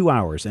full 2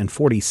 hours and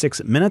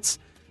 46 minutes.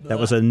 That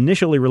was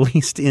initially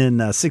released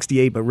in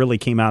 68, but really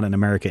came out in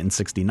America in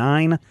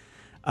 69.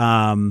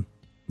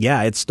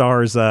 Yeah, it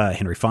stars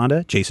Henry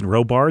Fonda, Jason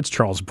Robards,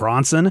 Charles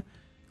Bronson,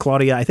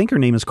 Claudia, I think her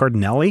name is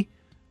Cardinelli.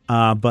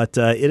 But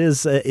it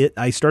is.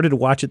 I started to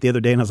watch it the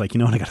other day, and I was like, you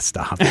know what, I got to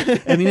stop.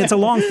 I mean, it's a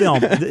long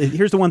film.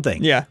 Here's the one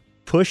thing. Yeah.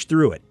 Push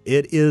through it.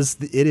 It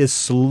is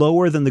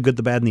slower than The Good,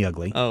 the Bad, and the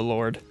Ugly. Oh,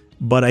 Lord.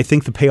 But I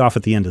think the payoff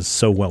at the end is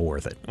so well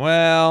worth it.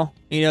 Well,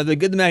 The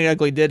Good, the Bad, and the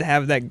Ugly did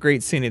have that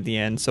great scene at the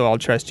end, so I'll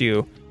trust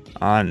you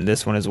on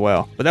this one as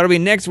well. But that'll be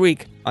next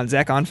week on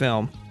Zach on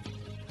Film.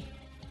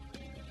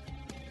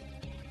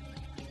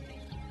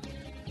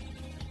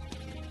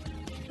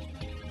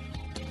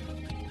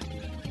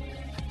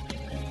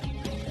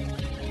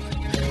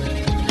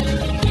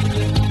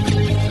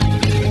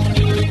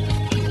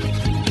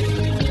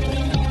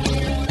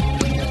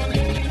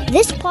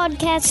 This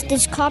podcast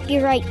is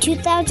copyright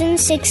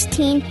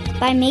 2016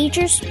 by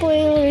Major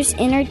Spoilers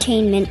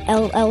Entertainment,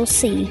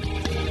 LLC.